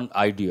related to one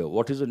idea.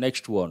 What is the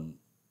next one?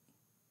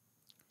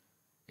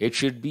 It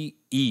should be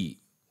E.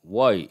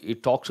 Why?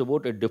 It talks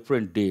about a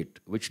different date.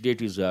 Which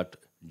date is that?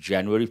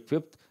 January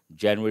 5th,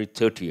 January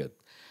 30th.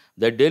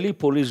 The Delhi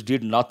police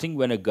did nothing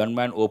when a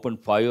gunman opened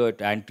fire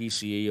at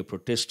anti-CAA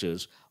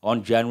protesters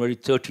on January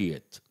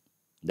 30th.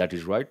 That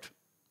is right.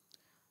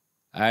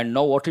 And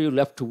now what are you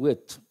left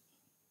with?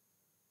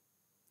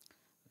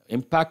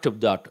 Impact of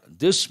that.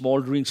 This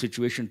smoldering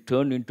situation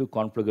turned into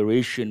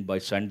conflagration by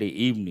Sunday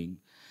evening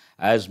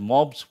as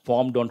mobs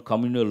formed on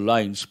communal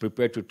lines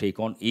prepared to take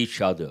on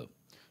each other.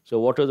 So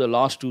what are the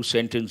last two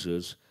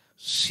sentences?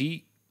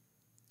 C,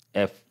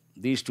 F.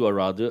 These two are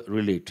rather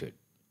related.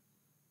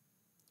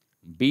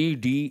 B,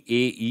 D, A,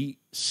 E,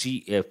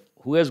 C, F.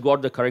 Who has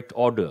got the correct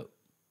order?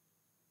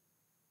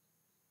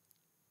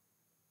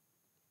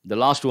 The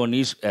last one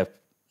is F.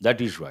 That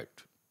is right.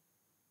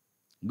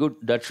 Good,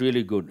 that's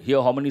really good.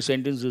 Here, how many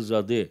sentences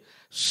are there?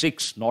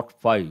 6, not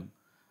 5.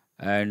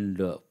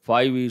 And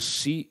 5 is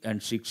C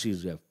and 6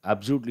 is F.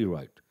 Absolutely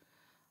right.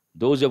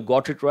 Those who have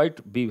got it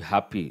right, be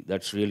happy.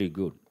 That's really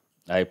good.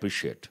 I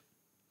appreciate.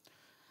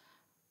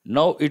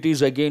 Now it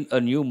is again a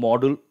new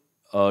model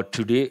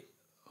today.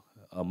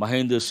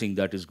 Mahendra Singh,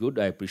 that is good.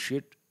 I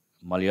appreciate.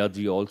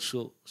 Malyadri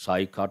also.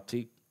 Sai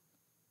Karthik.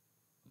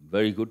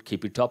 Very good.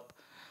 Keep it up.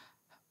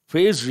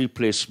 Phrase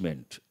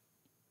replacement.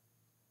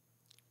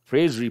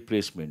 Phrase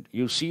replacement.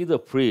 You see the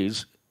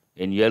phrase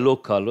in yellow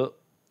color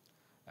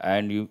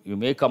and you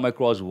may come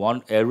across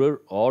one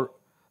error or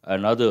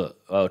another,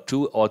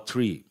 two or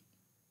three.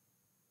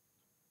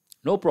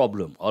 No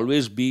problem.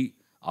 Always be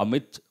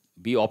Amit,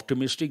 be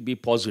optimistic, be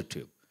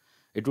positive.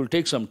 It will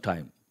take some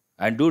time.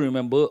 And do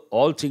remember,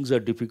 all things are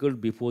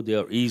difficult before they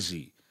are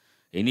easy.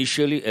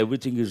 Initially,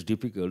 everything is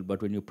difficult,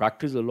 but when you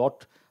practice a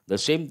lot, the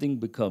same thing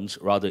becomes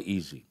rather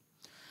easy.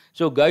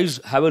 So, guys,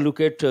 have a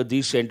look at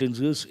these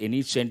sentences. In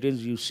each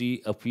sentence, you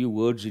see a few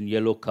words in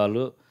yellow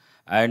color,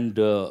 and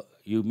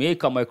you may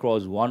come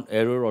across one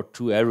error or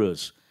two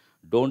errors.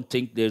 Don't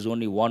think there's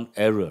only one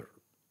error.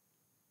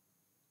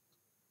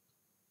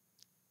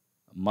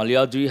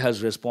 Malyadri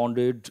has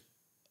responded.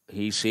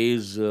 He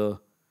says,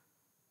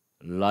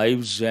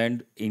 lives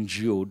and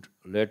injured.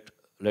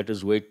 Let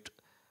us wait.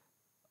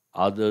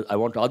 I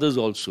want others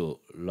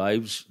also.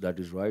 Lives, that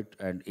is right,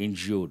 and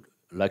injured.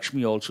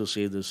 Lakshmi also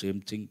says the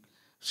same thing.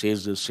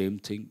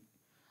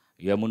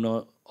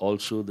 Yamuna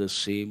also the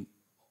same.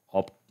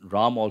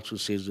 Ram also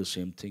says the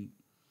same thing.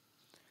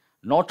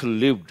 Not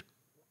lived.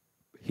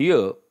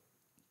 Here,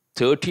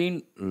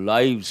 13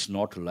 lives,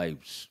 not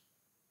lives.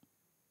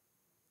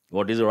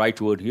 What is the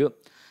right word here?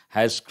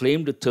 Has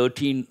claimed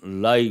 13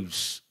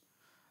 lives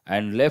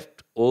and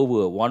left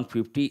over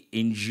 150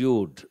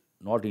 injured,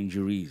 not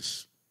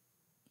injuries.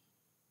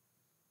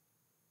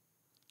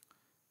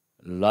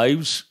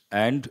 Lives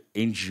and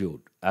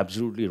injured.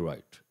 Absolutely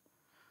right.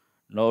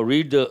 Now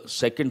read the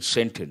second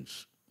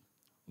sentence.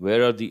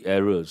 Where are the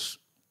errors?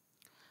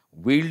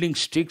 Wielding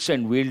sticks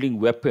and wielding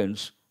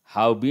weapons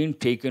have been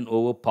taken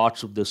over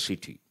parts of the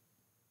city.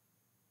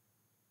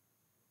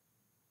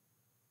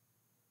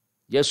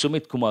 Yes,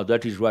 Sumit Kumar,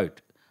 that is right.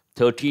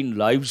 13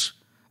 lives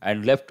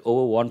and left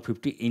over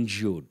 150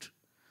 injured.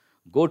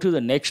 Go to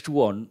the next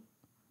one.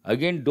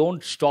 Again,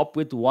 don't stop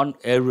with one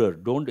error.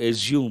 Don't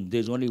assume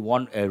there's only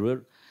one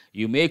error.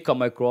 You may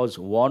come across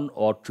one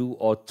or two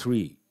or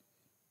three.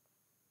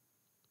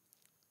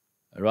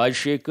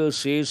 Rajshekar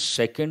says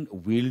second,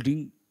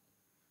 wielding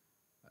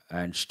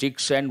and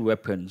sticks and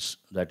weapons.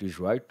 That is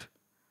right.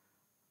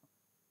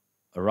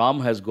 Ram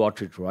has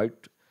got it right.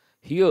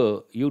 Here,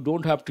 you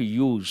don't have to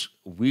use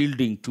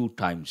wielding two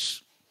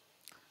times.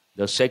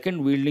 The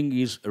second wielding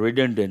is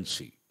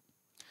redundancy.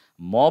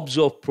 Mobs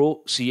of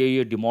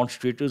pro-CAA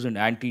demonstrators and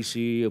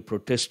anti-CAA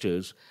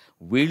protesters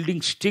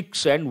wielding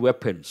sticks and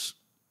weapons.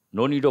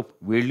 No need of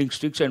wielding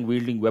sticks and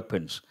wielding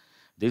weapons.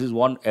 This is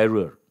one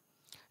error.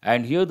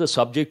 And here the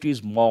subject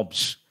is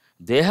mobs.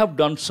 They have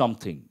done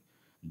something.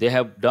 They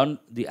have done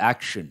the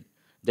action.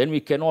 Then we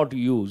cannot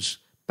use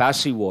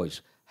passive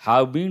voice.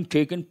 Have been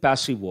taken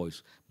passive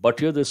voice.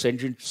 But here the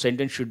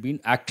sentence should be in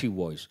active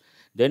voice.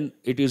 Then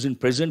it is in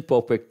present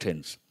perfect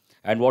tense.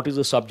 And what is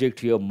the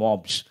subject here?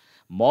 Mobs.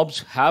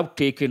 Mobs have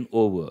taken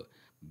over.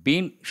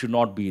 Been should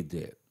not be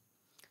there.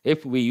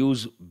 If we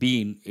use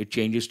been, it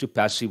changes to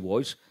passive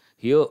voice.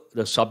 Here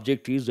the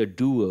subject is the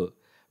doer.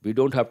 We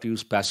don't have to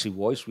use passive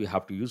voice. We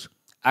have to use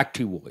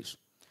active voice.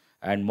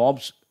 And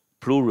mobs,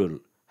 plural,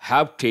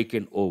 have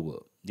taken over.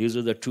 These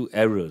are the two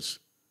errors.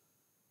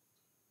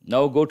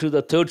 Now go to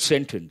the third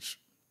sentence.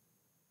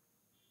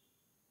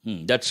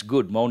 That's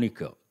good,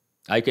 Monica.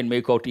 I can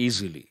make out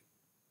easily.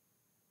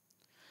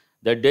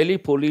 The Delhi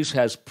police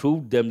has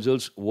proved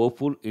themselves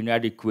woeful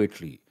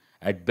inadequately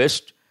at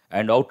best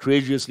and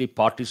outrageously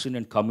partisan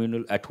and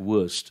communal at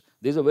worst.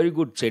 This is a very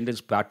good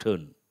sentence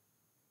pattern.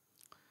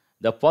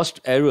 The first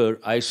error,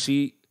 I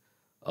see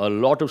a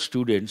lot of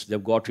students,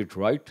 they've got it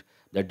right.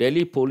 The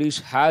Delhi police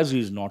has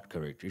is not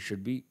correct. It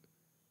should be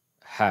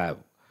have.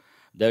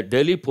 The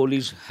Delhi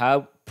police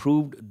have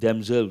proved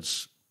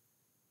themselves.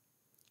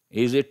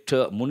 Is it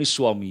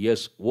Muniswamy?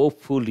 Yes,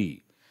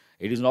 woefully.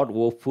 It is not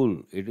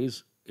woeful.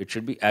 It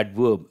should be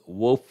adverb.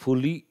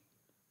 Woefully,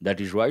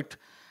 that is right.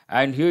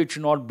 And here it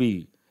should not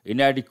be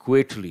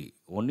inadequately,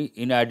 only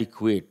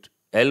inadequate.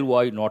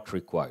 Ly not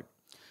required.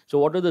 So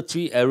what are the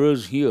three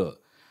errors here?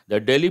 The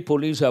Delhi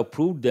police have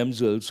proved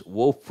themselves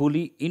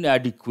woefully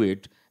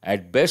inadequate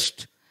at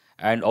best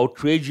and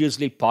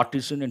outrageously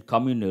partisan and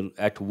communal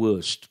at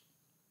worst.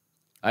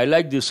 I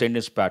like this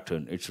sentence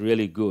pattern. It's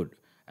really good.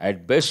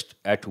 At best,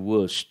 at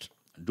worst.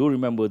 Do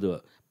remember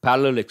the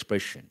parallel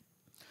expression.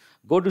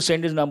 Go to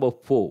sentence number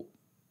 4.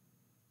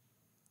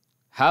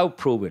 Have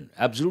proven.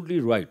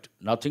 Absolutely right.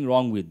 Nothing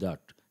wrong with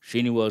that.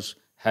 Srinivas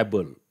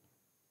Hebel.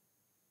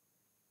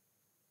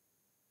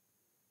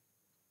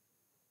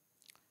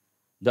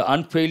 The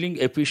unfailing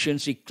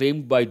efficiency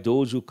claimed by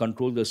those who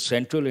control the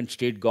central and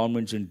state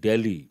governments in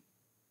Delhi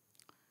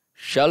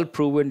shall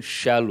proven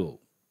shallow.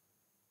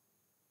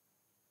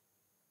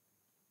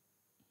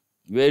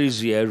 Where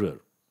is the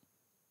error?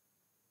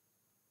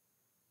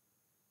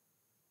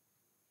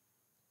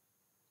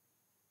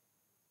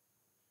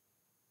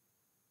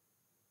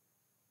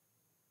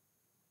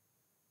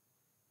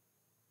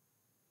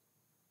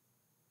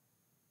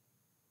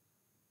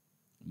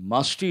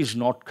 Must is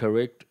not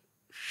correct.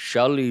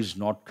 Shall is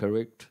not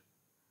correct.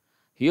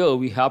 Here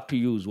we have to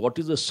use, what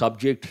is the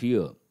subject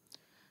here?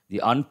 The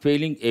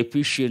unfailing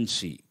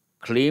efficiency.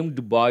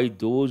 claimed by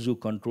those who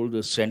control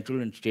the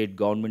central and state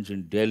governments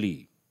in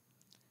Delhi.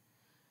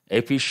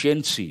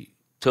 Efficiency,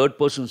 third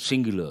person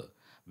singular.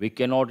 We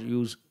cannot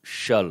use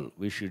shall,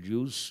 we should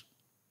use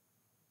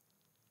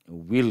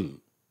will.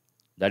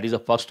 That is the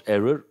first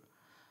error.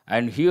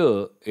 And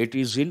here it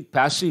is in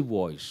passive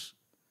voice.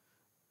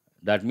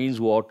 That means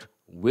what?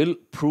 Will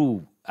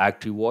prove,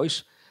 active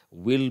voice,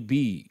 will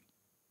be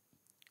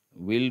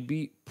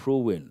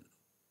proven,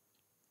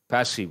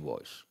 passive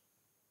voice.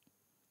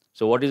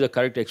 So what is the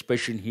correct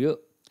expression here?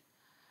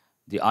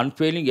 The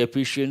unfailing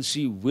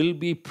efficiency will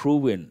be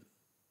proven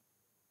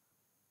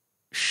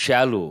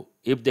shallow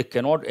if they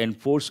cannot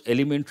enforce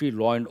elementary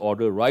law and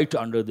order right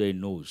under their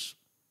nose.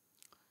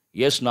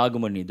 Yes,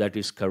 Nagamani, that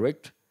is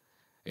correct.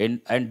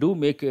 And do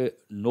make a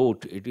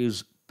note, it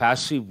is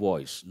passive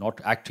voice,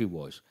 not active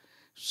voice.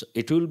 So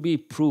it will be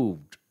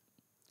proved.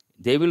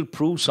 They will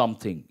prove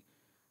something.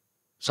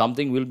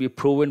 Something will be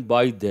proven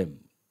by them.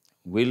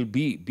 Will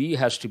be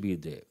has to be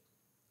there.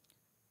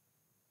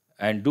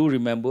 And do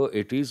remember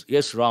it is,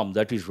 yes, Ram,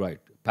 that is right,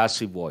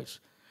 passive voice.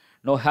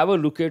 Now have a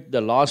look at the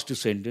last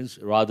sentence,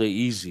 rather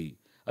easy,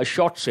 a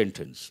short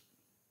sentence.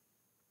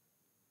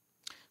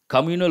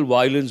 Communal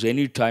violence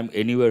anytime,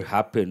 anywhere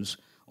happens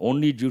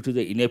only due to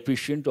the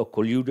inefficient or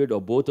colluded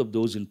or both of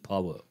those in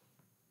power.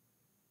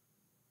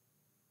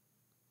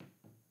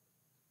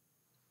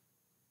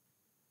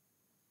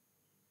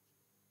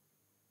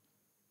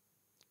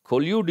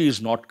 Collude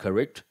is not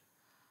correct.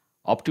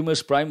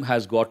 Optimus Prime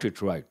has got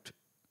it right.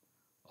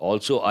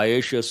 Also,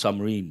 Ayesha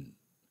Samreen.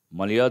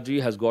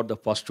 Malayadri has got the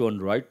first one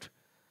right.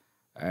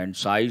 And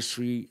Sai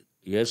Sri,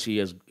 yes,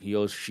 he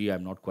or she,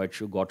 I'm not quite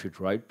sure, got it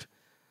right.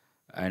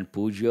 And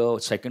Pooja,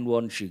 second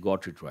one, she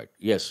got it right.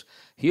 Yes.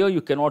 Here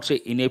you cannot say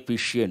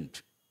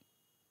inefficient.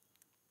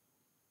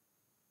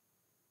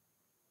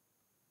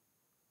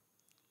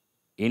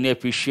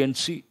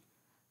 Inefficiency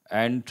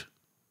and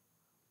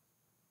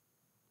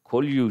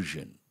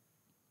collusion.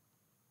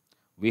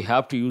 We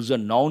have to use the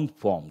noun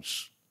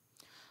forms.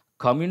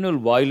 Communal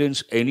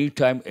violence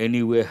anytime,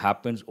 anywhere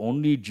happens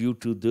only due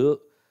to the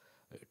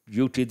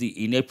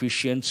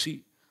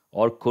inefficiency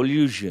or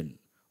collusion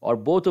or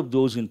both of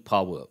those in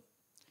power.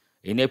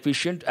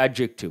 Inefficient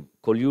adjective,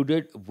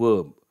 colluded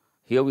verb.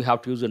 Here we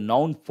have to use the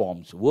noun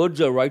forms.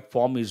 Words are right,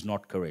 form is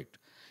not correct.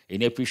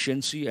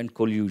 Inefficiency and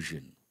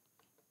collusion.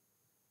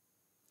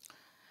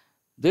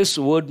 This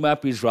word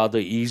map is rather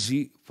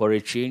easy. For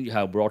a change, I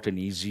have brought an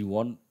easy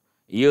one.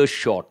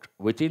 Earshot,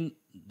 within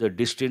the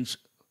distance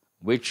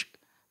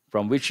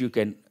from which you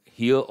can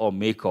hear or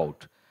make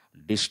out.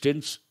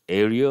 Distance,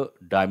 area,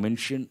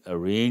 dimension,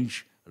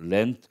 range,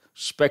 length,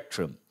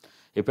 spectrum.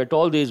 If at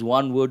all there is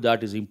one word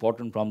that is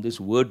important from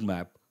this word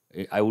map,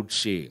 I would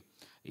say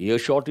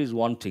earshot is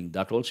one thing.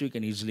 That also you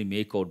can easily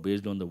make out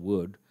based on the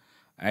word.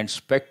 And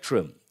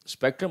spectrum.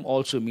 Spectrum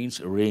also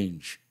means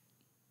range.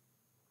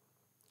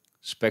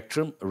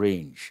 Spectrum,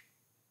 range.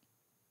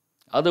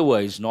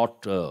 Otherwise,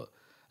 not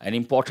an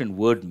important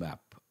word map.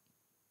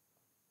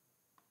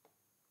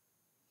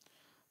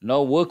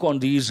 Now work on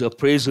these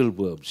appraisal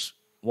verbs.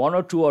 One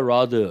or two are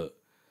rather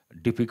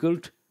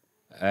difficult,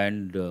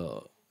 and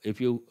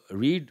if you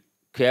read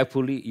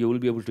carefully, you will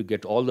be able to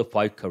get all the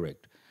 5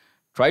 correct.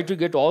 Try to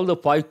get all the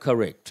 5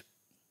 correct.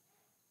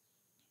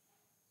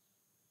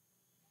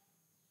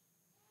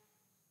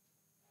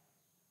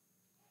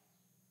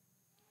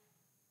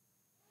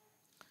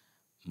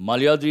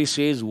 Malyadri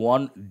says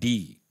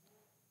 1D.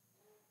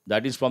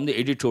 That is from the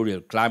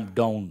editorial, clamp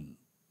down.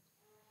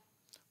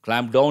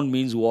 Clamp down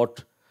means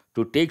what?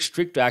 To take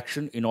strict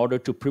action in order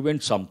to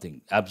prevent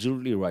something.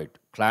 Absolutely right.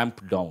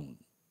 Clamp down.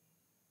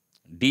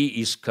 D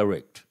is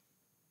correct.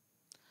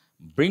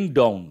 Bring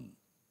down.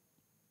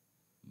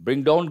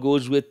 Bring down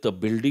goes with the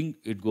building,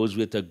 it goes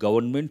with a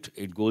government,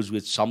 it goes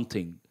with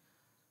something.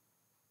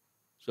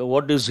 So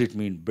what does it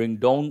mean? Bring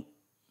down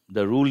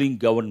the ruling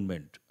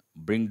government.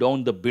 Bring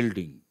down the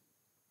building.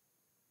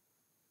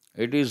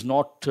 It is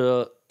not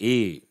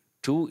A.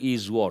 2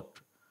 is what?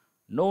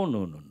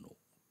 No.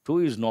 2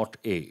 is not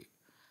A.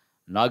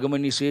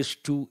 Nagamani says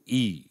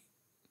 2E.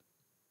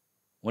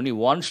 Only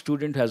one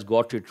student has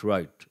got it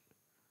right.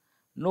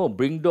 No,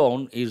 bring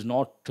down is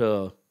not...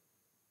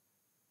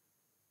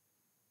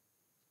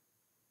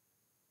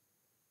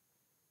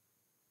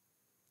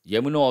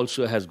 Yamuna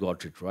also has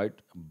got it right.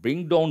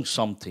 Bring down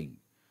something.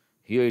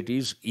 Here it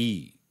is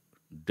E.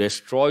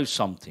 Destroy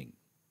something.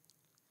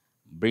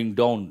 Bring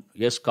down.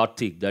 Yes,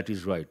 Karthik, that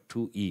is right.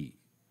 2E.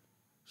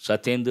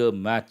 Satyendra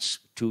match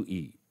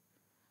 2E.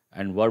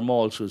 And Verma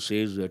also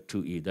says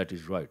 2E. That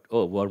is right.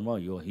 Oh,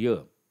 Verma, you're here.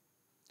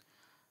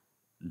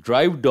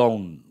 Drive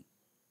down.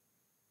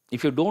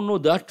 If you don't know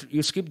that,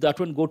 you skip that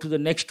one, go to the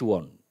next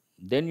one.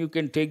 Then you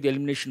can take the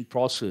elimination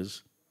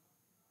process.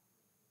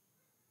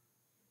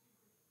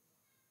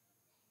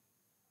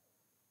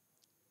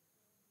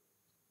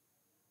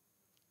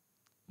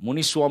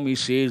 Muniswami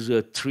says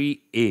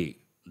 3A,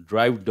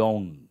 drive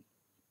down.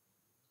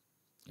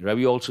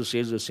 Ravi also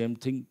says the same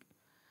thing.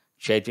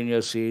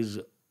 Chaitanya says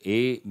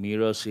A,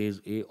 Meera says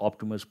A,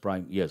 Optimus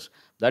Prime. Yes,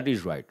 that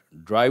is right.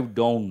 Drive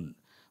down.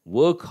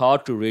 Work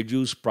hard to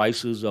reduce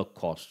prices or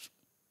costs.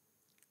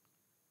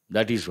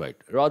 That is right.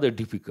 Rather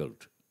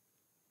difficult.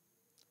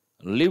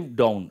 Live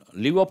down.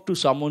 Live up to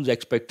someone's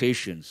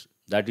expectations.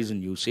 That is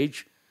in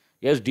usage.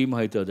 Yes, D.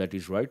 Mahita, that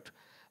is right.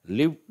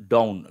 Live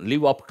down.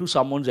 Live up to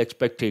someone's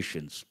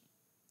expectations.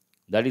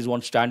 That is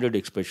one standard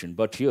expression.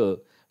 But here,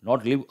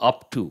 not live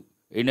up to.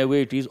 In a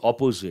way, it is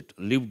opposite.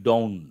 Live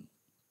down.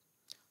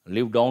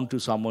 Live down to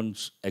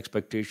someone's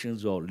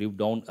expectations or live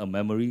down a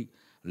memory,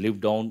 live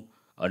down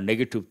a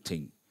negative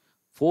thing.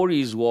 4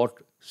 is what?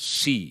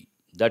 C.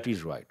 That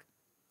is right.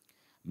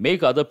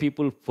 Make other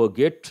people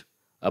forget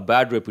a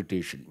bad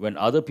reputation. When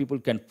other people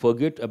can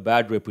forget a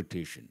bad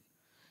reputation.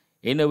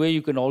 In a way,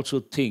 you can also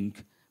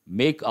think,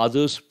 make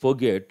others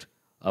forget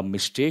a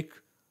mistake,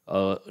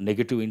 a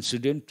negative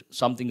incident,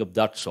 something of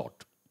that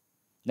sort.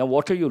 Now,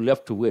 what are you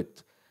left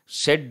with?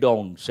 Set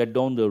down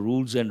the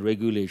rules and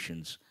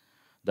regulations.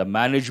 The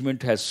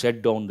management has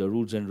set down the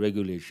rules and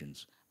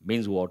regulations.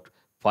 Means what?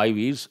 5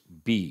 is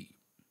B.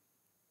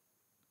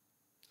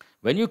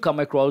 When you come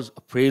across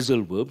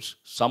phrasal verbs,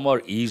 some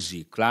are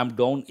easy. Clamp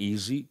down,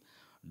 easy.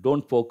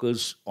 Don't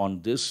focus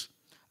on this.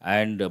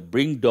 And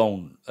bring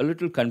down, a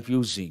little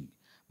confusing.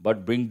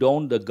 But bring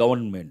down the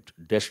government,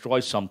 destroy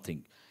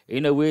something.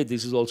 In a way,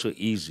 this is also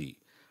easy.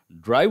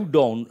 Drive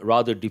down,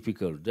 rather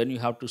difficult. Then you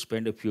have to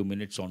spend a few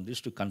minutes on this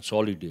to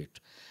consolidate.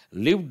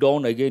 Live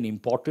down, again,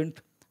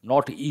 important,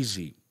 not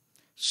easy.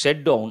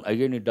 Set down,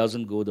 again, it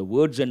doesn't go. The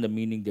words and the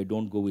meaning, they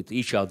don't go with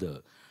each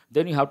other.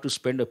 Then you have to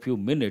spend a few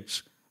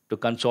minutes to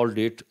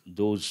consolidate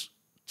those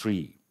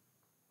 3.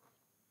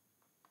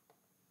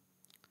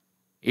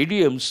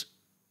 Idioms,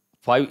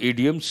 5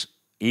 idioms,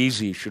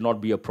 easy, should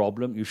not be a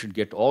problem. You should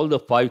get all the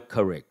 5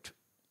 correct.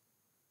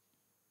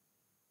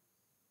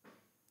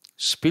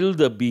 Spill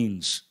the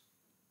beans,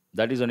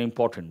 that is an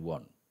important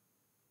one.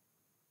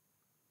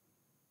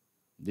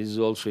 This is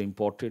also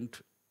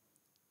important.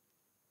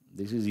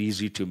 This is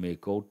easy to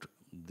make out.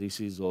 This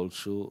is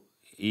also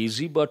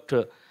easy, but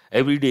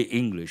everyday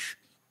English.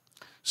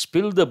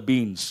 Spill the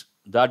beans,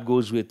 that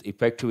goes with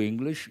effective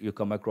English. You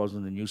come across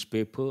in the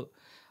newspaper.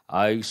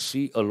 I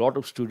see a lot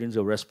of students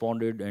have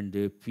responded and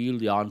they feel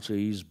the answer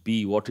is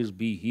B. What is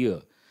B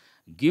here?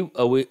 Give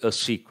away a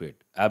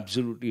secret.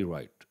 Absolutely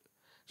right.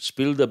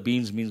 Spill the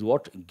beans means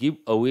what? Give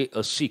away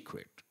a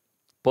secret.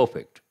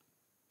 Perfect.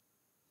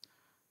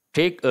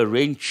 Take a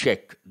rain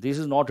check. This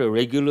is not a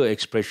regular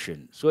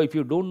expression. So if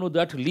you don't know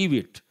that, leave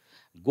it.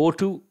 Go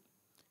to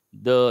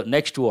the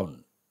next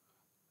one.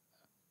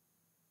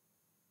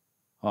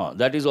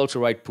 That is also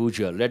right,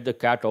 Pooja. Let the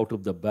cat out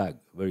of the bag.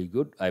 Very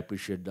good. I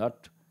appreciate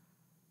that.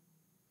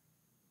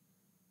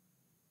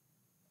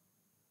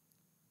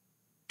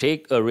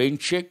 Take a rain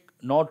check,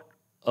 not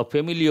a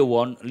familiar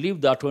one.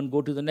 Leave that one.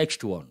 Go to the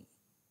next one.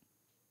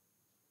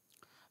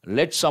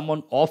 Let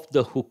someone off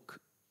the hook.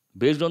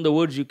 Based on the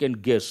words, you can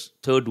guess.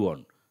 Third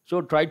one.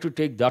 So try to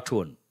take that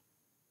one.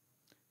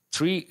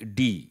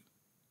 3D.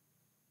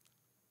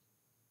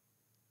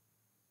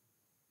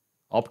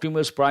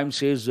 Optimus Prime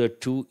says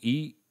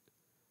 2E.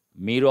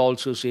 Meera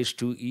also says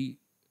 2E.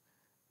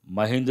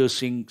 Mahinder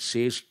Singh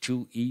says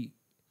 2E.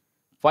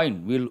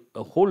 Fine, we'll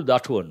hold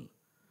that one.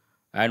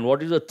 And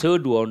what is the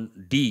third one?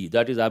 D.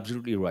 That is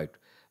absolutely right.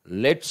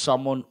 Let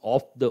someone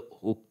off the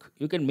hook.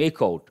 You can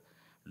make out.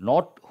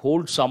 Not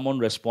hold someone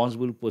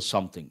responsible for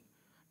something.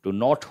 To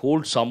not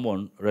hold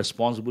someone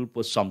responsible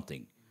for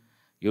something.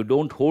 You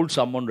don't hold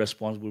someone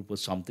responsible for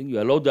something.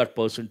 You allow that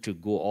person to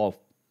go off.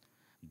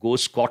 Go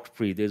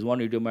scot-free. There's one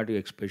idiomatic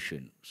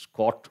expression.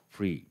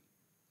 Scot-free.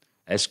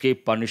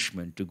 Escape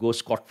punishment. To go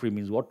scot-free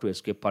means what? To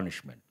escape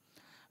punishment.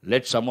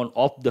 Let someone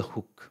off the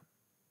hook.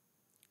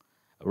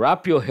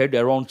 Wrap your head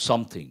around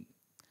something.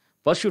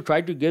 First you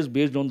try to guess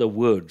based on the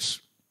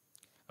words.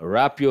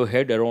 Wrap your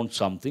head around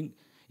something.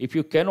 If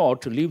you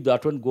cannot, leave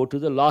that one, go to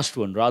the last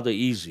one, rather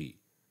easy.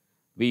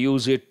 We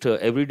use it,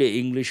 everyday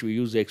English, we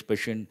use the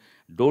expression,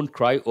 don't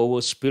cry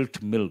over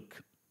spilt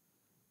milk.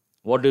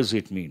 What does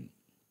it mean?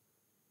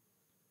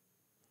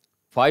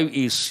 5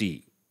 is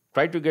C.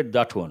 Try to get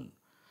that one.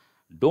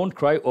 Don't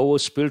cry over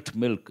spilt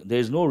milk. There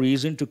is no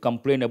reason to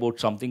complain about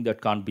something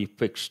that can't be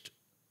fixed.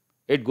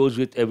 It goes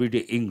with everyday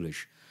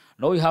English.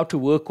 Now you have to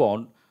work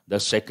on the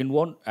second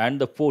one and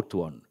the fourth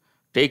one.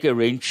 Take a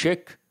rain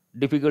check,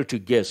 difficult to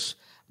guess,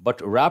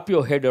 but wrap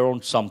your head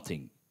around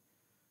something.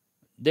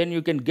 Then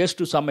you can guess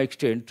to some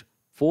extent.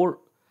 4,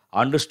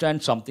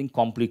 understand something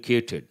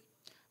complicated.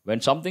 When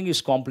something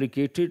is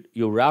complicated,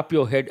 you wrap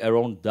your head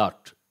around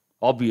that,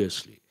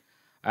 obviously.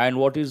 And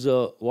what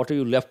are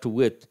you left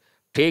with?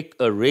 Take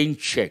a rain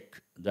check.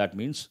 That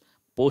means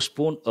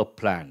postpone a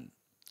plan.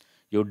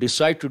 You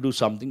decide to do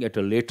something at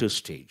a later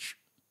stage.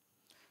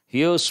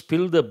 Here,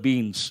 spill the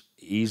beans,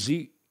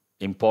 easy,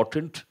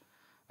 important,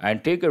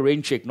 and take a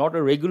rain check, not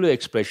a regular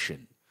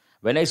expression.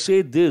 When I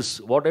say this,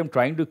 what I'm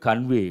trying to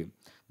convey,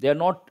 they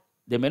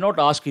may not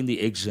ask in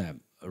the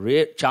exam.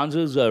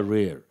 Chances are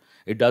rare.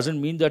 It doesn't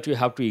mean that you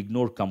have to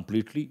ignore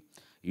completely.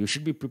 You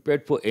should be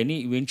prepared for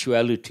any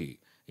eventuality.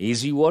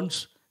 Easy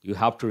ones, you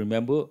have to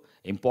remember.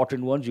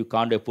 Important ones, you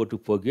can't afford to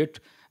forget.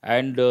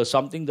 and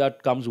something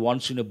that comes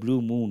once in a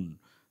blue moon.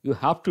 You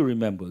have to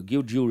remember,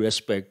 give due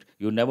respect.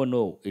 You never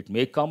know. It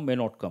may come, may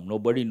not come.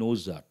 Nobody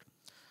knows that.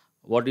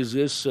 What is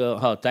this?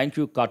 Thank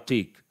you,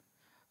 Kartik.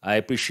 I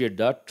appreciate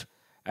that.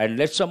 And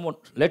let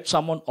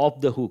someone off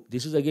the hook.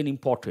 This is again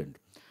important.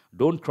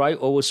 Don't cry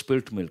over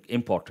spilt milk.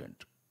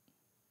 Important.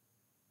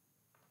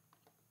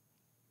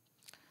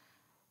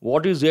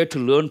 What is there to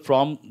learn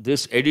from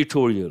this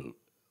editorial?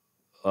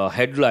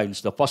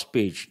 Headlines, the first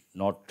page,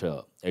 not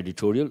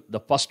editorial, the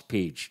first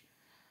page.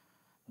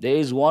 There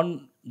is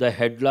one, the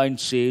headline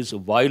says,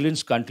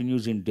 violence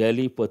continues in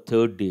Delhi for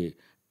third day.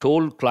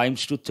 Toll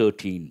climbs to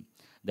 13.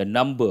 The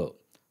number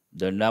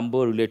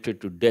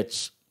related to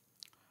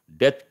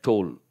death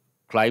toll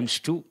climbs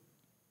to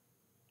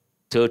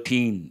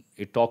 13.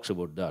 It talks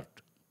about that.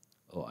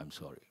 Oh, I'm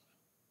sorry.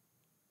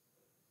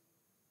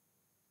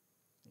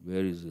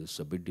 Where is this?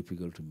 A bit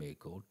difficult to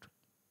make out.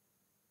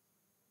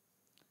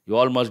 You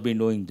all must be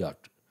knowing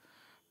that.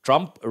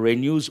 Trump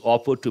renews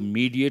offer to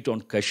mediate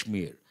on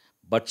Kashmir,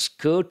 but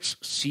skirts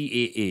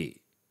CAA.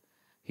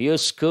 Here,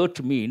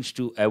 skirt means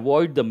to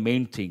avoid the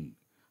main thing,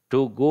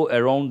 to go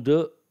around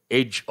the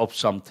edge of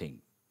something,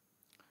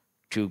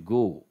 to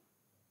go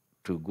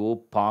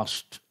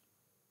past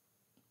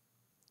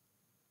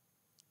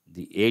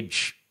the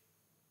edge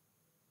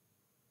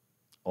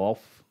of.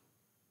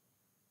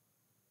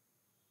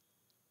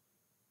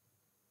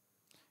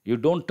 You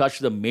don't touch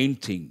the main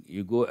thing,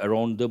 you go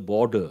around the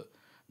border.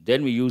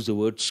 Then we use the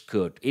word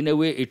skirt. In a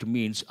way, it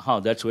means,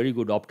 that's very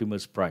good,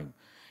 Optimus Prime.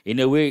 In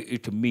a way,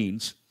 it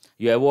means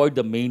you avoid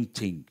the main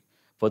thing.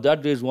 For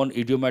that, there is one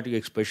idiomatic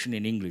expression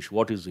in English.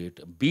 What is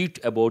it?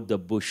 Beat about the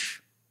bush.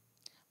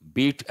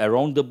 Beat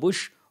around the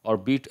bush or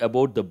beat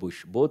about the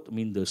bush. Both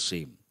mean the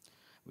same.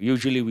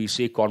 Usually we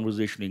say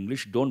conversation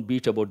English, don't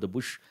beat about the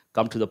bush,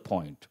 come to the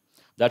point.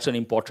 That's an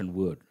important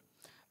word.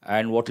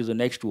 And what is the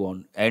next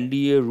one?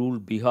 NDA rule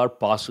Bihar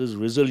passes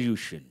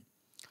resolution.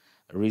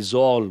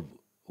 Resolve.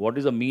 What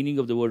is the meaning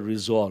of the word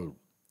resolve?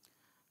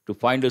 To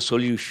find a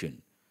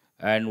solution.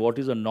 And what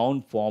is a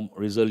noun form?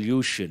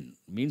 Resolution.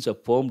 Means a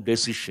firm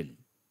decision.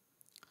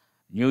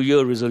 New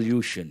Year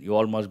resolution. You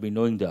all must be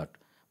knowing that.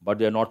 But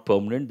they are not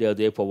permanent. They are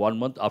there for 1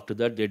 month. After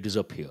that, they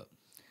disappear.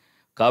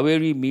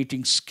 Kaveri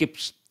meeting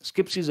skips.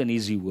 Skips is an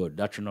easy word.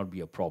 That should not be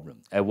a problem.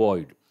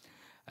 Avoid.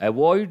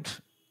 Avoid,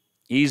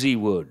 easy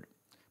word.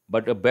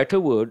 But a better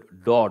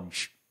word,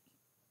 dodge.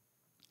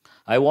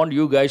 I want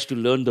you guys to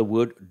learn the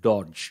word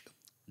dodge.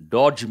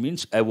 Dodge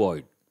means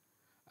avoid.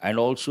 And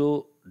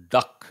also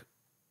duck,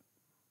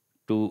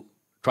 to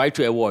try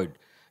to avoid.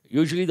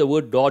 Usually the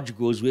word dodge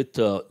goes with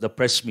the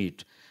press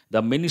meet.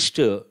 The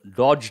minister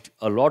dodged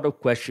a lot of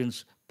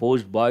questions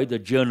posed by the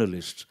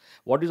journalists.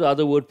 What is the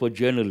other word for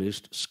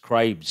journalist?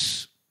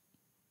 Scribes.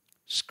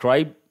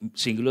 Scribe,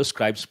 singular,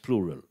 scribes,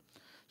 plural.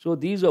 So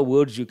these are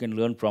words you can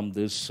learn from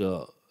this,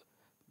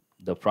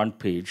 the front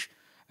page.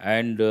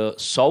 And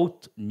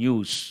South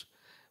News.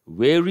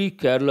 Wary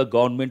Kerala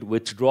government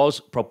withdraws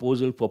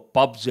proposal for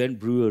pubs and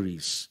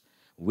breweries.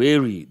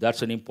 Wary,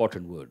 that's an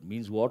important word.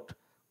 Means what?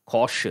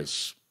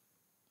 Cautious.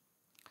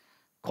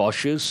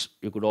 Cautious,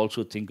 you could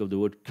also think of the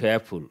word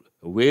careful.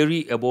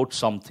 Wary about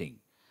something.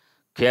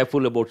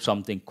 Careful about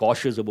something.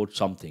 Cautious about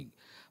something.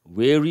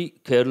 Wary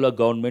Kerala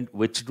government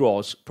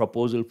withdraws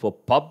proposal for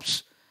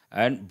pubs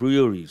and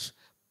breweries.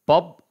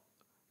 Pub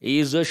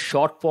is a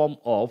short form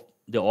of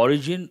the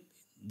origin,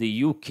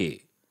 the UK.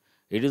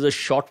 It is a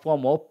short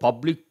form of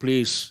public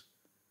place.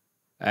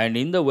 And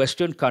in the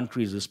Western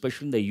countries,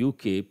 especially in the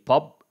UK,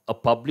 pub, a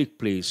public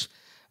place.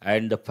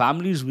 And the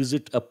families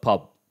visit a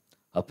pub.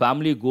 A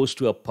family goes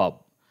to a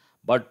pub.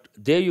 But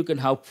there you can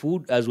have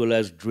food as well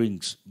as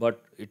drinks.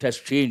 But it has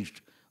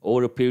changed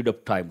over a period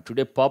of time.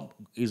 Today, pub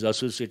is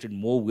associated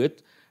more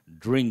with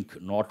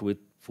drink, not with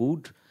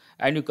food.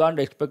 And you can't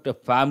expect a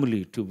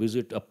family to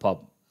visit a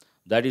pub.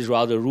 That is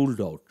rather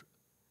ruled out.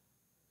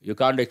 You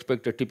can't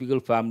expect a typical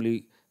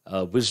family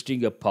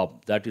visiting a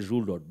pub. That is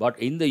ruled out. But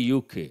in the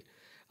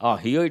UK,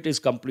 here it is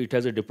complete. It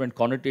has a different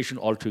connotation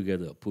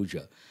altogether,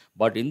 puja.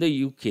 But in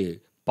the UK,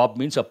 pub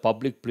means a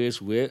public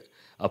place where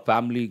a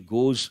family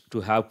goes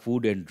to have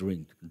food and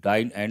drink,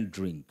 dine and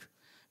drink.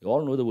 You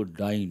all know the word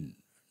dine.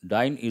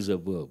 Dine is a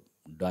verb,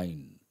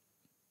 dine.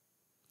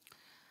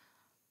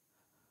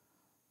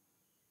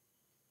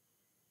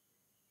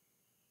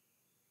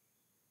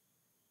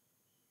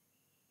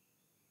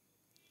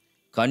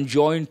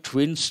 Conjoin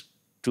twins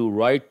to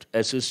write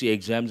SSC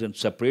exams and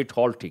separate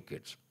hall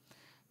tickets.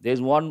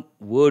 There's one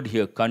word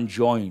here,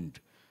 conjoined.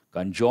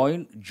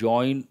 Conjoin,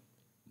 join,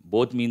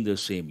 both mean the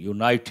same.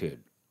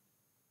 United.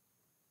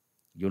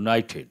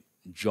 United.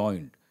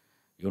 Joined.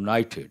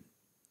 United.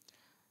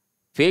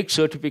 Fake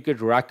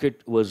certificate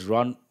racket was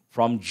run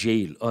from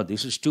jail. Oh,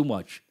 this is too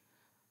much.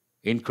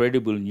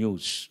 Incredible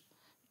news.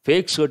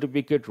 Fake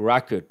certificate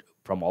racket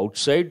from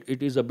outside,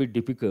 it is a bit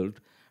difficult.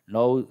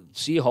 Now,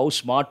 see how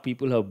smart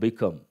people have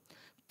become.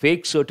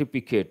 Fake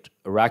certificate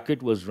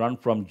racket was run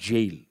from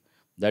jail.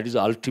 That is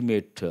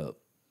ultimate,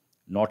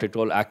 not at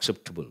all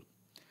acceptable.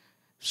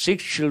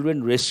 6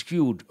 children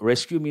rescued.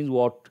 Rescue means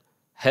what?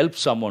 help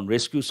someone,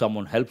 rescue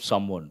someone, help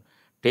someone,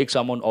 take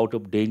someone out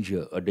of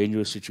danger, a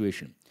dangerous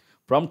situation.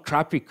 From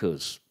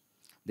traffickers,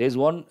 there's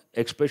one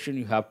expression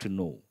you have to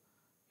know.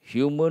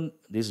 Human,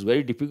 this is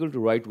very difficult to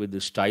write with the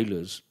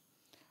stylus.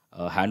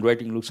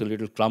 Handwriting looks a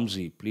little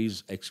clumsy.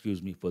 Please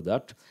excuse me for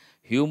that.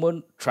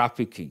 Human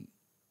trafficking.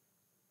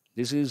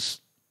 This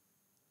is,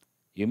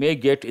 you may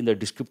get in the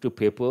descriptive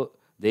paper,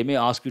 they may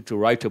ask you to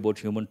write about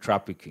human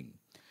trafficking.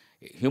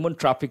 Human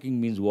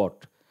trafficking means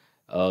what?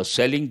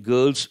 Selling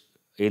girls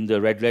in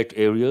the red light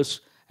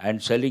areas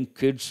and selling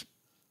kids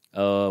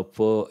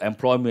for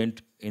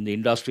employment in the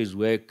industries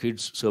where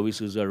kids'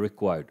 services are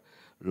required,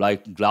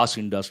 like glass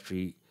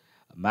industry,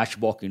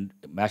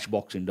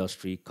 matchbox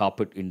industry,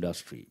 carpet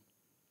industry.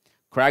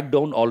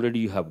 Crackdown already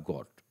you have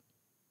got.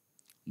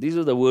 These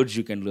are the words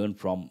you can learn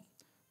from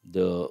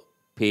the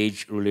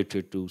page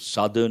related to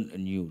Southern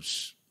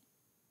News.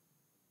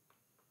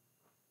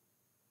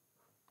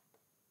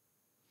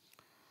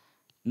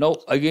 Now,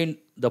 again,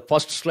 the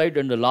first slide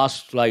and the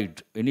last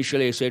slide.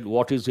 Initially, I said,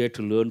 what is there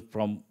to learn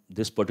from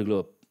this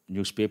particular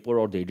newspaper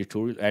or the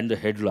editorial and the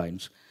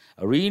headlines?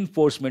 A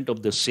reinforcement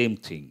of the same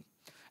thing.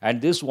 And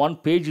this one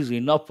page is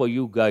enough for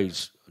you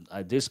guys.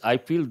 I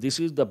feel this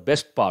is the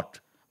best part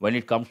when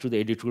it comes to the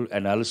editorial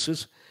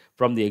analysis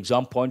from the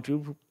exam point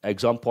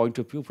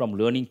of view, from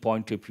learning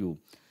point of view.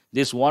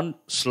 This one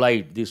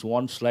slide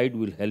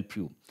will help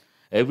you.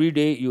 Every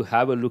day you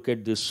have a look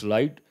at this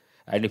slide,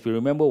 and if you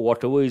remember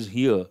whatever is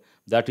here,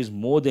 that is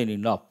more than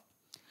enough.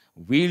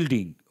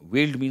 Wielding.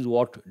 Wield means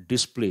what?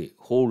 Display,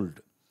 hold.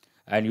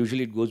 And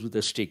usually it goes with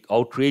a stick.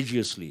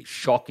 Outrageously,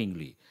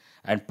 shockingly.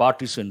 And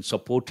partisan,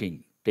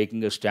 supporting,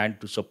 taking a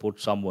stand to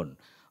support someone.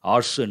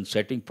 Arson,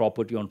 setting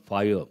property on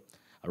fire.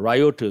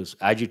 Rioters,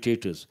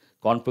 agitators.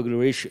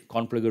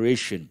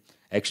 Conflagration,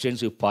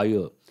 extensive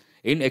fire.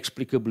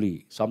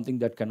 Inexplicably, something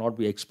that cannot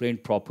be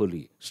explained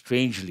properly.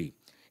 Strangely.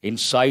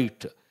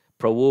 Incite,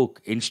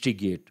 provoke,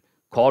 instigate.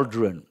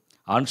 Cauldron,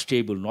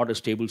 unstable, not a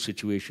stable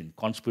situation.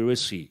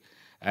 Conspiracy,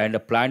 and a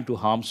plan to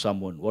harm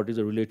someone. What is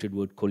the related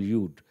word?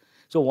 Collude.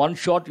 So one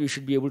shot, you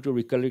should be able to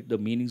recollect the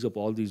meanings of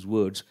all these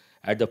words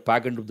at the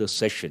back end of the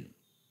session.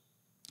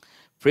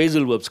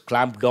 Phrasal verbs,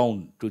 clamp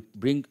down, to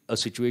bring a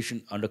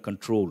situation under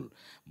control.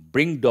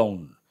 Bring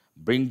down,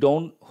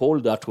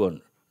 hold that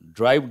one.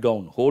 Drive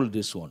down, hold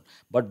this one.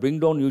 But bring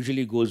down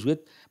usually goes with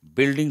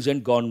buildings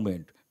and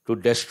government, to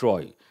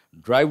destroy.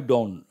 Drive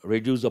down,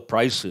 reduce the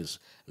prices.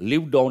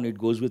 Live down, it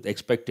goes with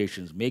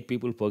expectations. Make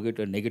people forget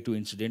a negative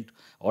incident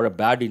or a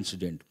bad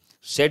incident.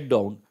 Set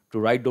down, to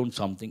write down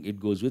something, it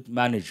goes with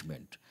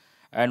management.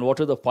 And what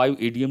are the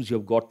 5 idioms you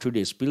have got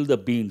today? Spill the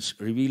beans,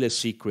 reveal a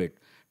secret,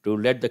 to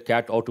let the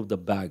cat out of the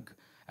bag.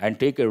 And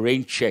take a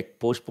rain check,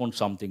 postpone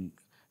something,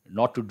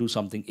 not to do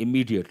something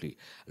immediately.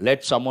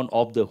 Let someone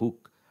off the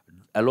hook,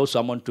 allow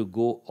someone to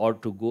go, or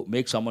to go,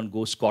 make someone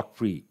go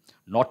scot-free,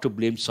 not to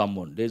blame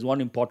someone. There's one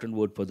important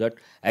word for that,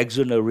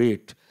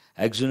 exonerate.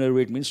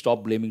 Exonerate means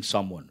stop blaming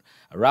someone.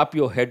 Wrap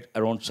your head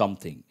around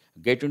something.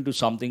 Get into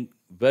something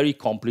very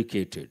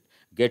complicated.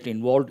 Get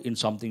involved in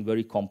something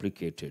very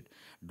complicated.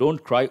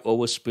 Don't cry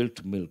over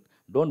spilt milk.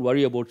 Don't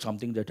worry about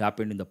something that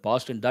happened in the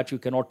past and that you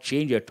cannot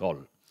change at all.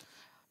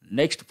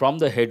 Next, from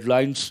the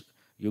headlines,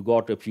 you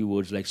got a few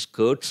words like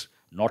skirts,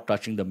 not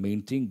touching the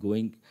main thing,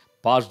 going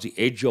past the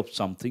edge of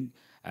something,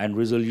 and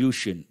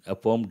resolution, a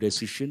firm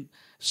decision.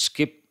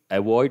 Skip,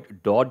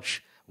 avoid,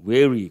 dodge,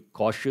 wary,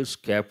 cautious,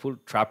 careful.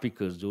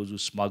 Traffickers, those who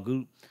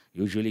smuggle,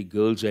 usually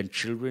girls and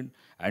children.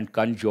 And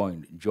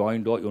conjoined,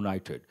 joined or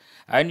united.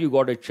 And you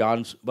got a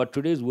chance, but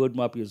today's word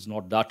map is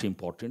not that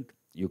important.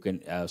 You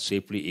can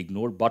safely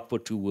ignore, but for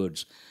 2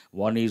 words.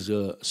 One is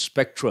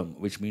spectrum,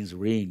 which means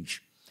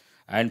range.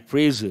 And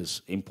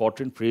phrases,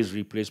 important phrase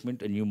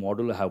replacement, a new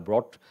model I have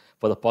brought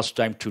for the first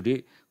time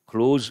today.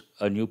 Close,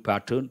 a new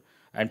pattern.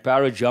 And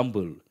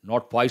parajumble,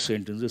 not 5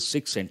 sentences,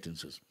 6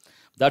 sentences.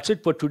 That's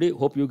it for today.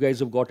 Hope you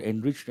guys have got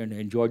enriched and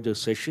enjoyed the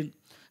session.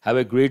 Have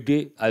a great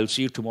day. I'll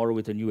see you tomorrow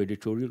with a new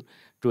editorial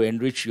to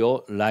enrich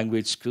your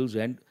language skills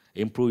and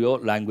improve your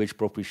language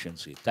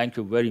proficiency. Thank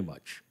you very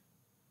much.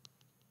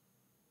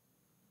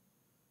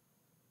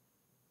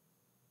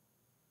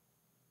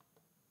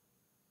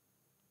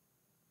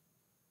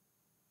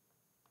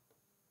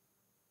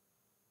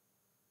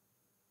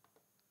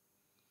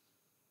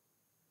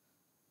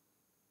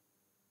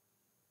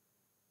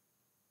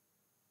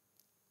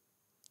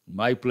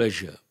 My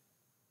pleasure.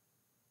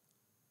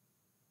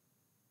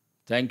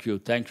 Thank you.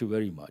 Thank you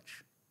very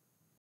much.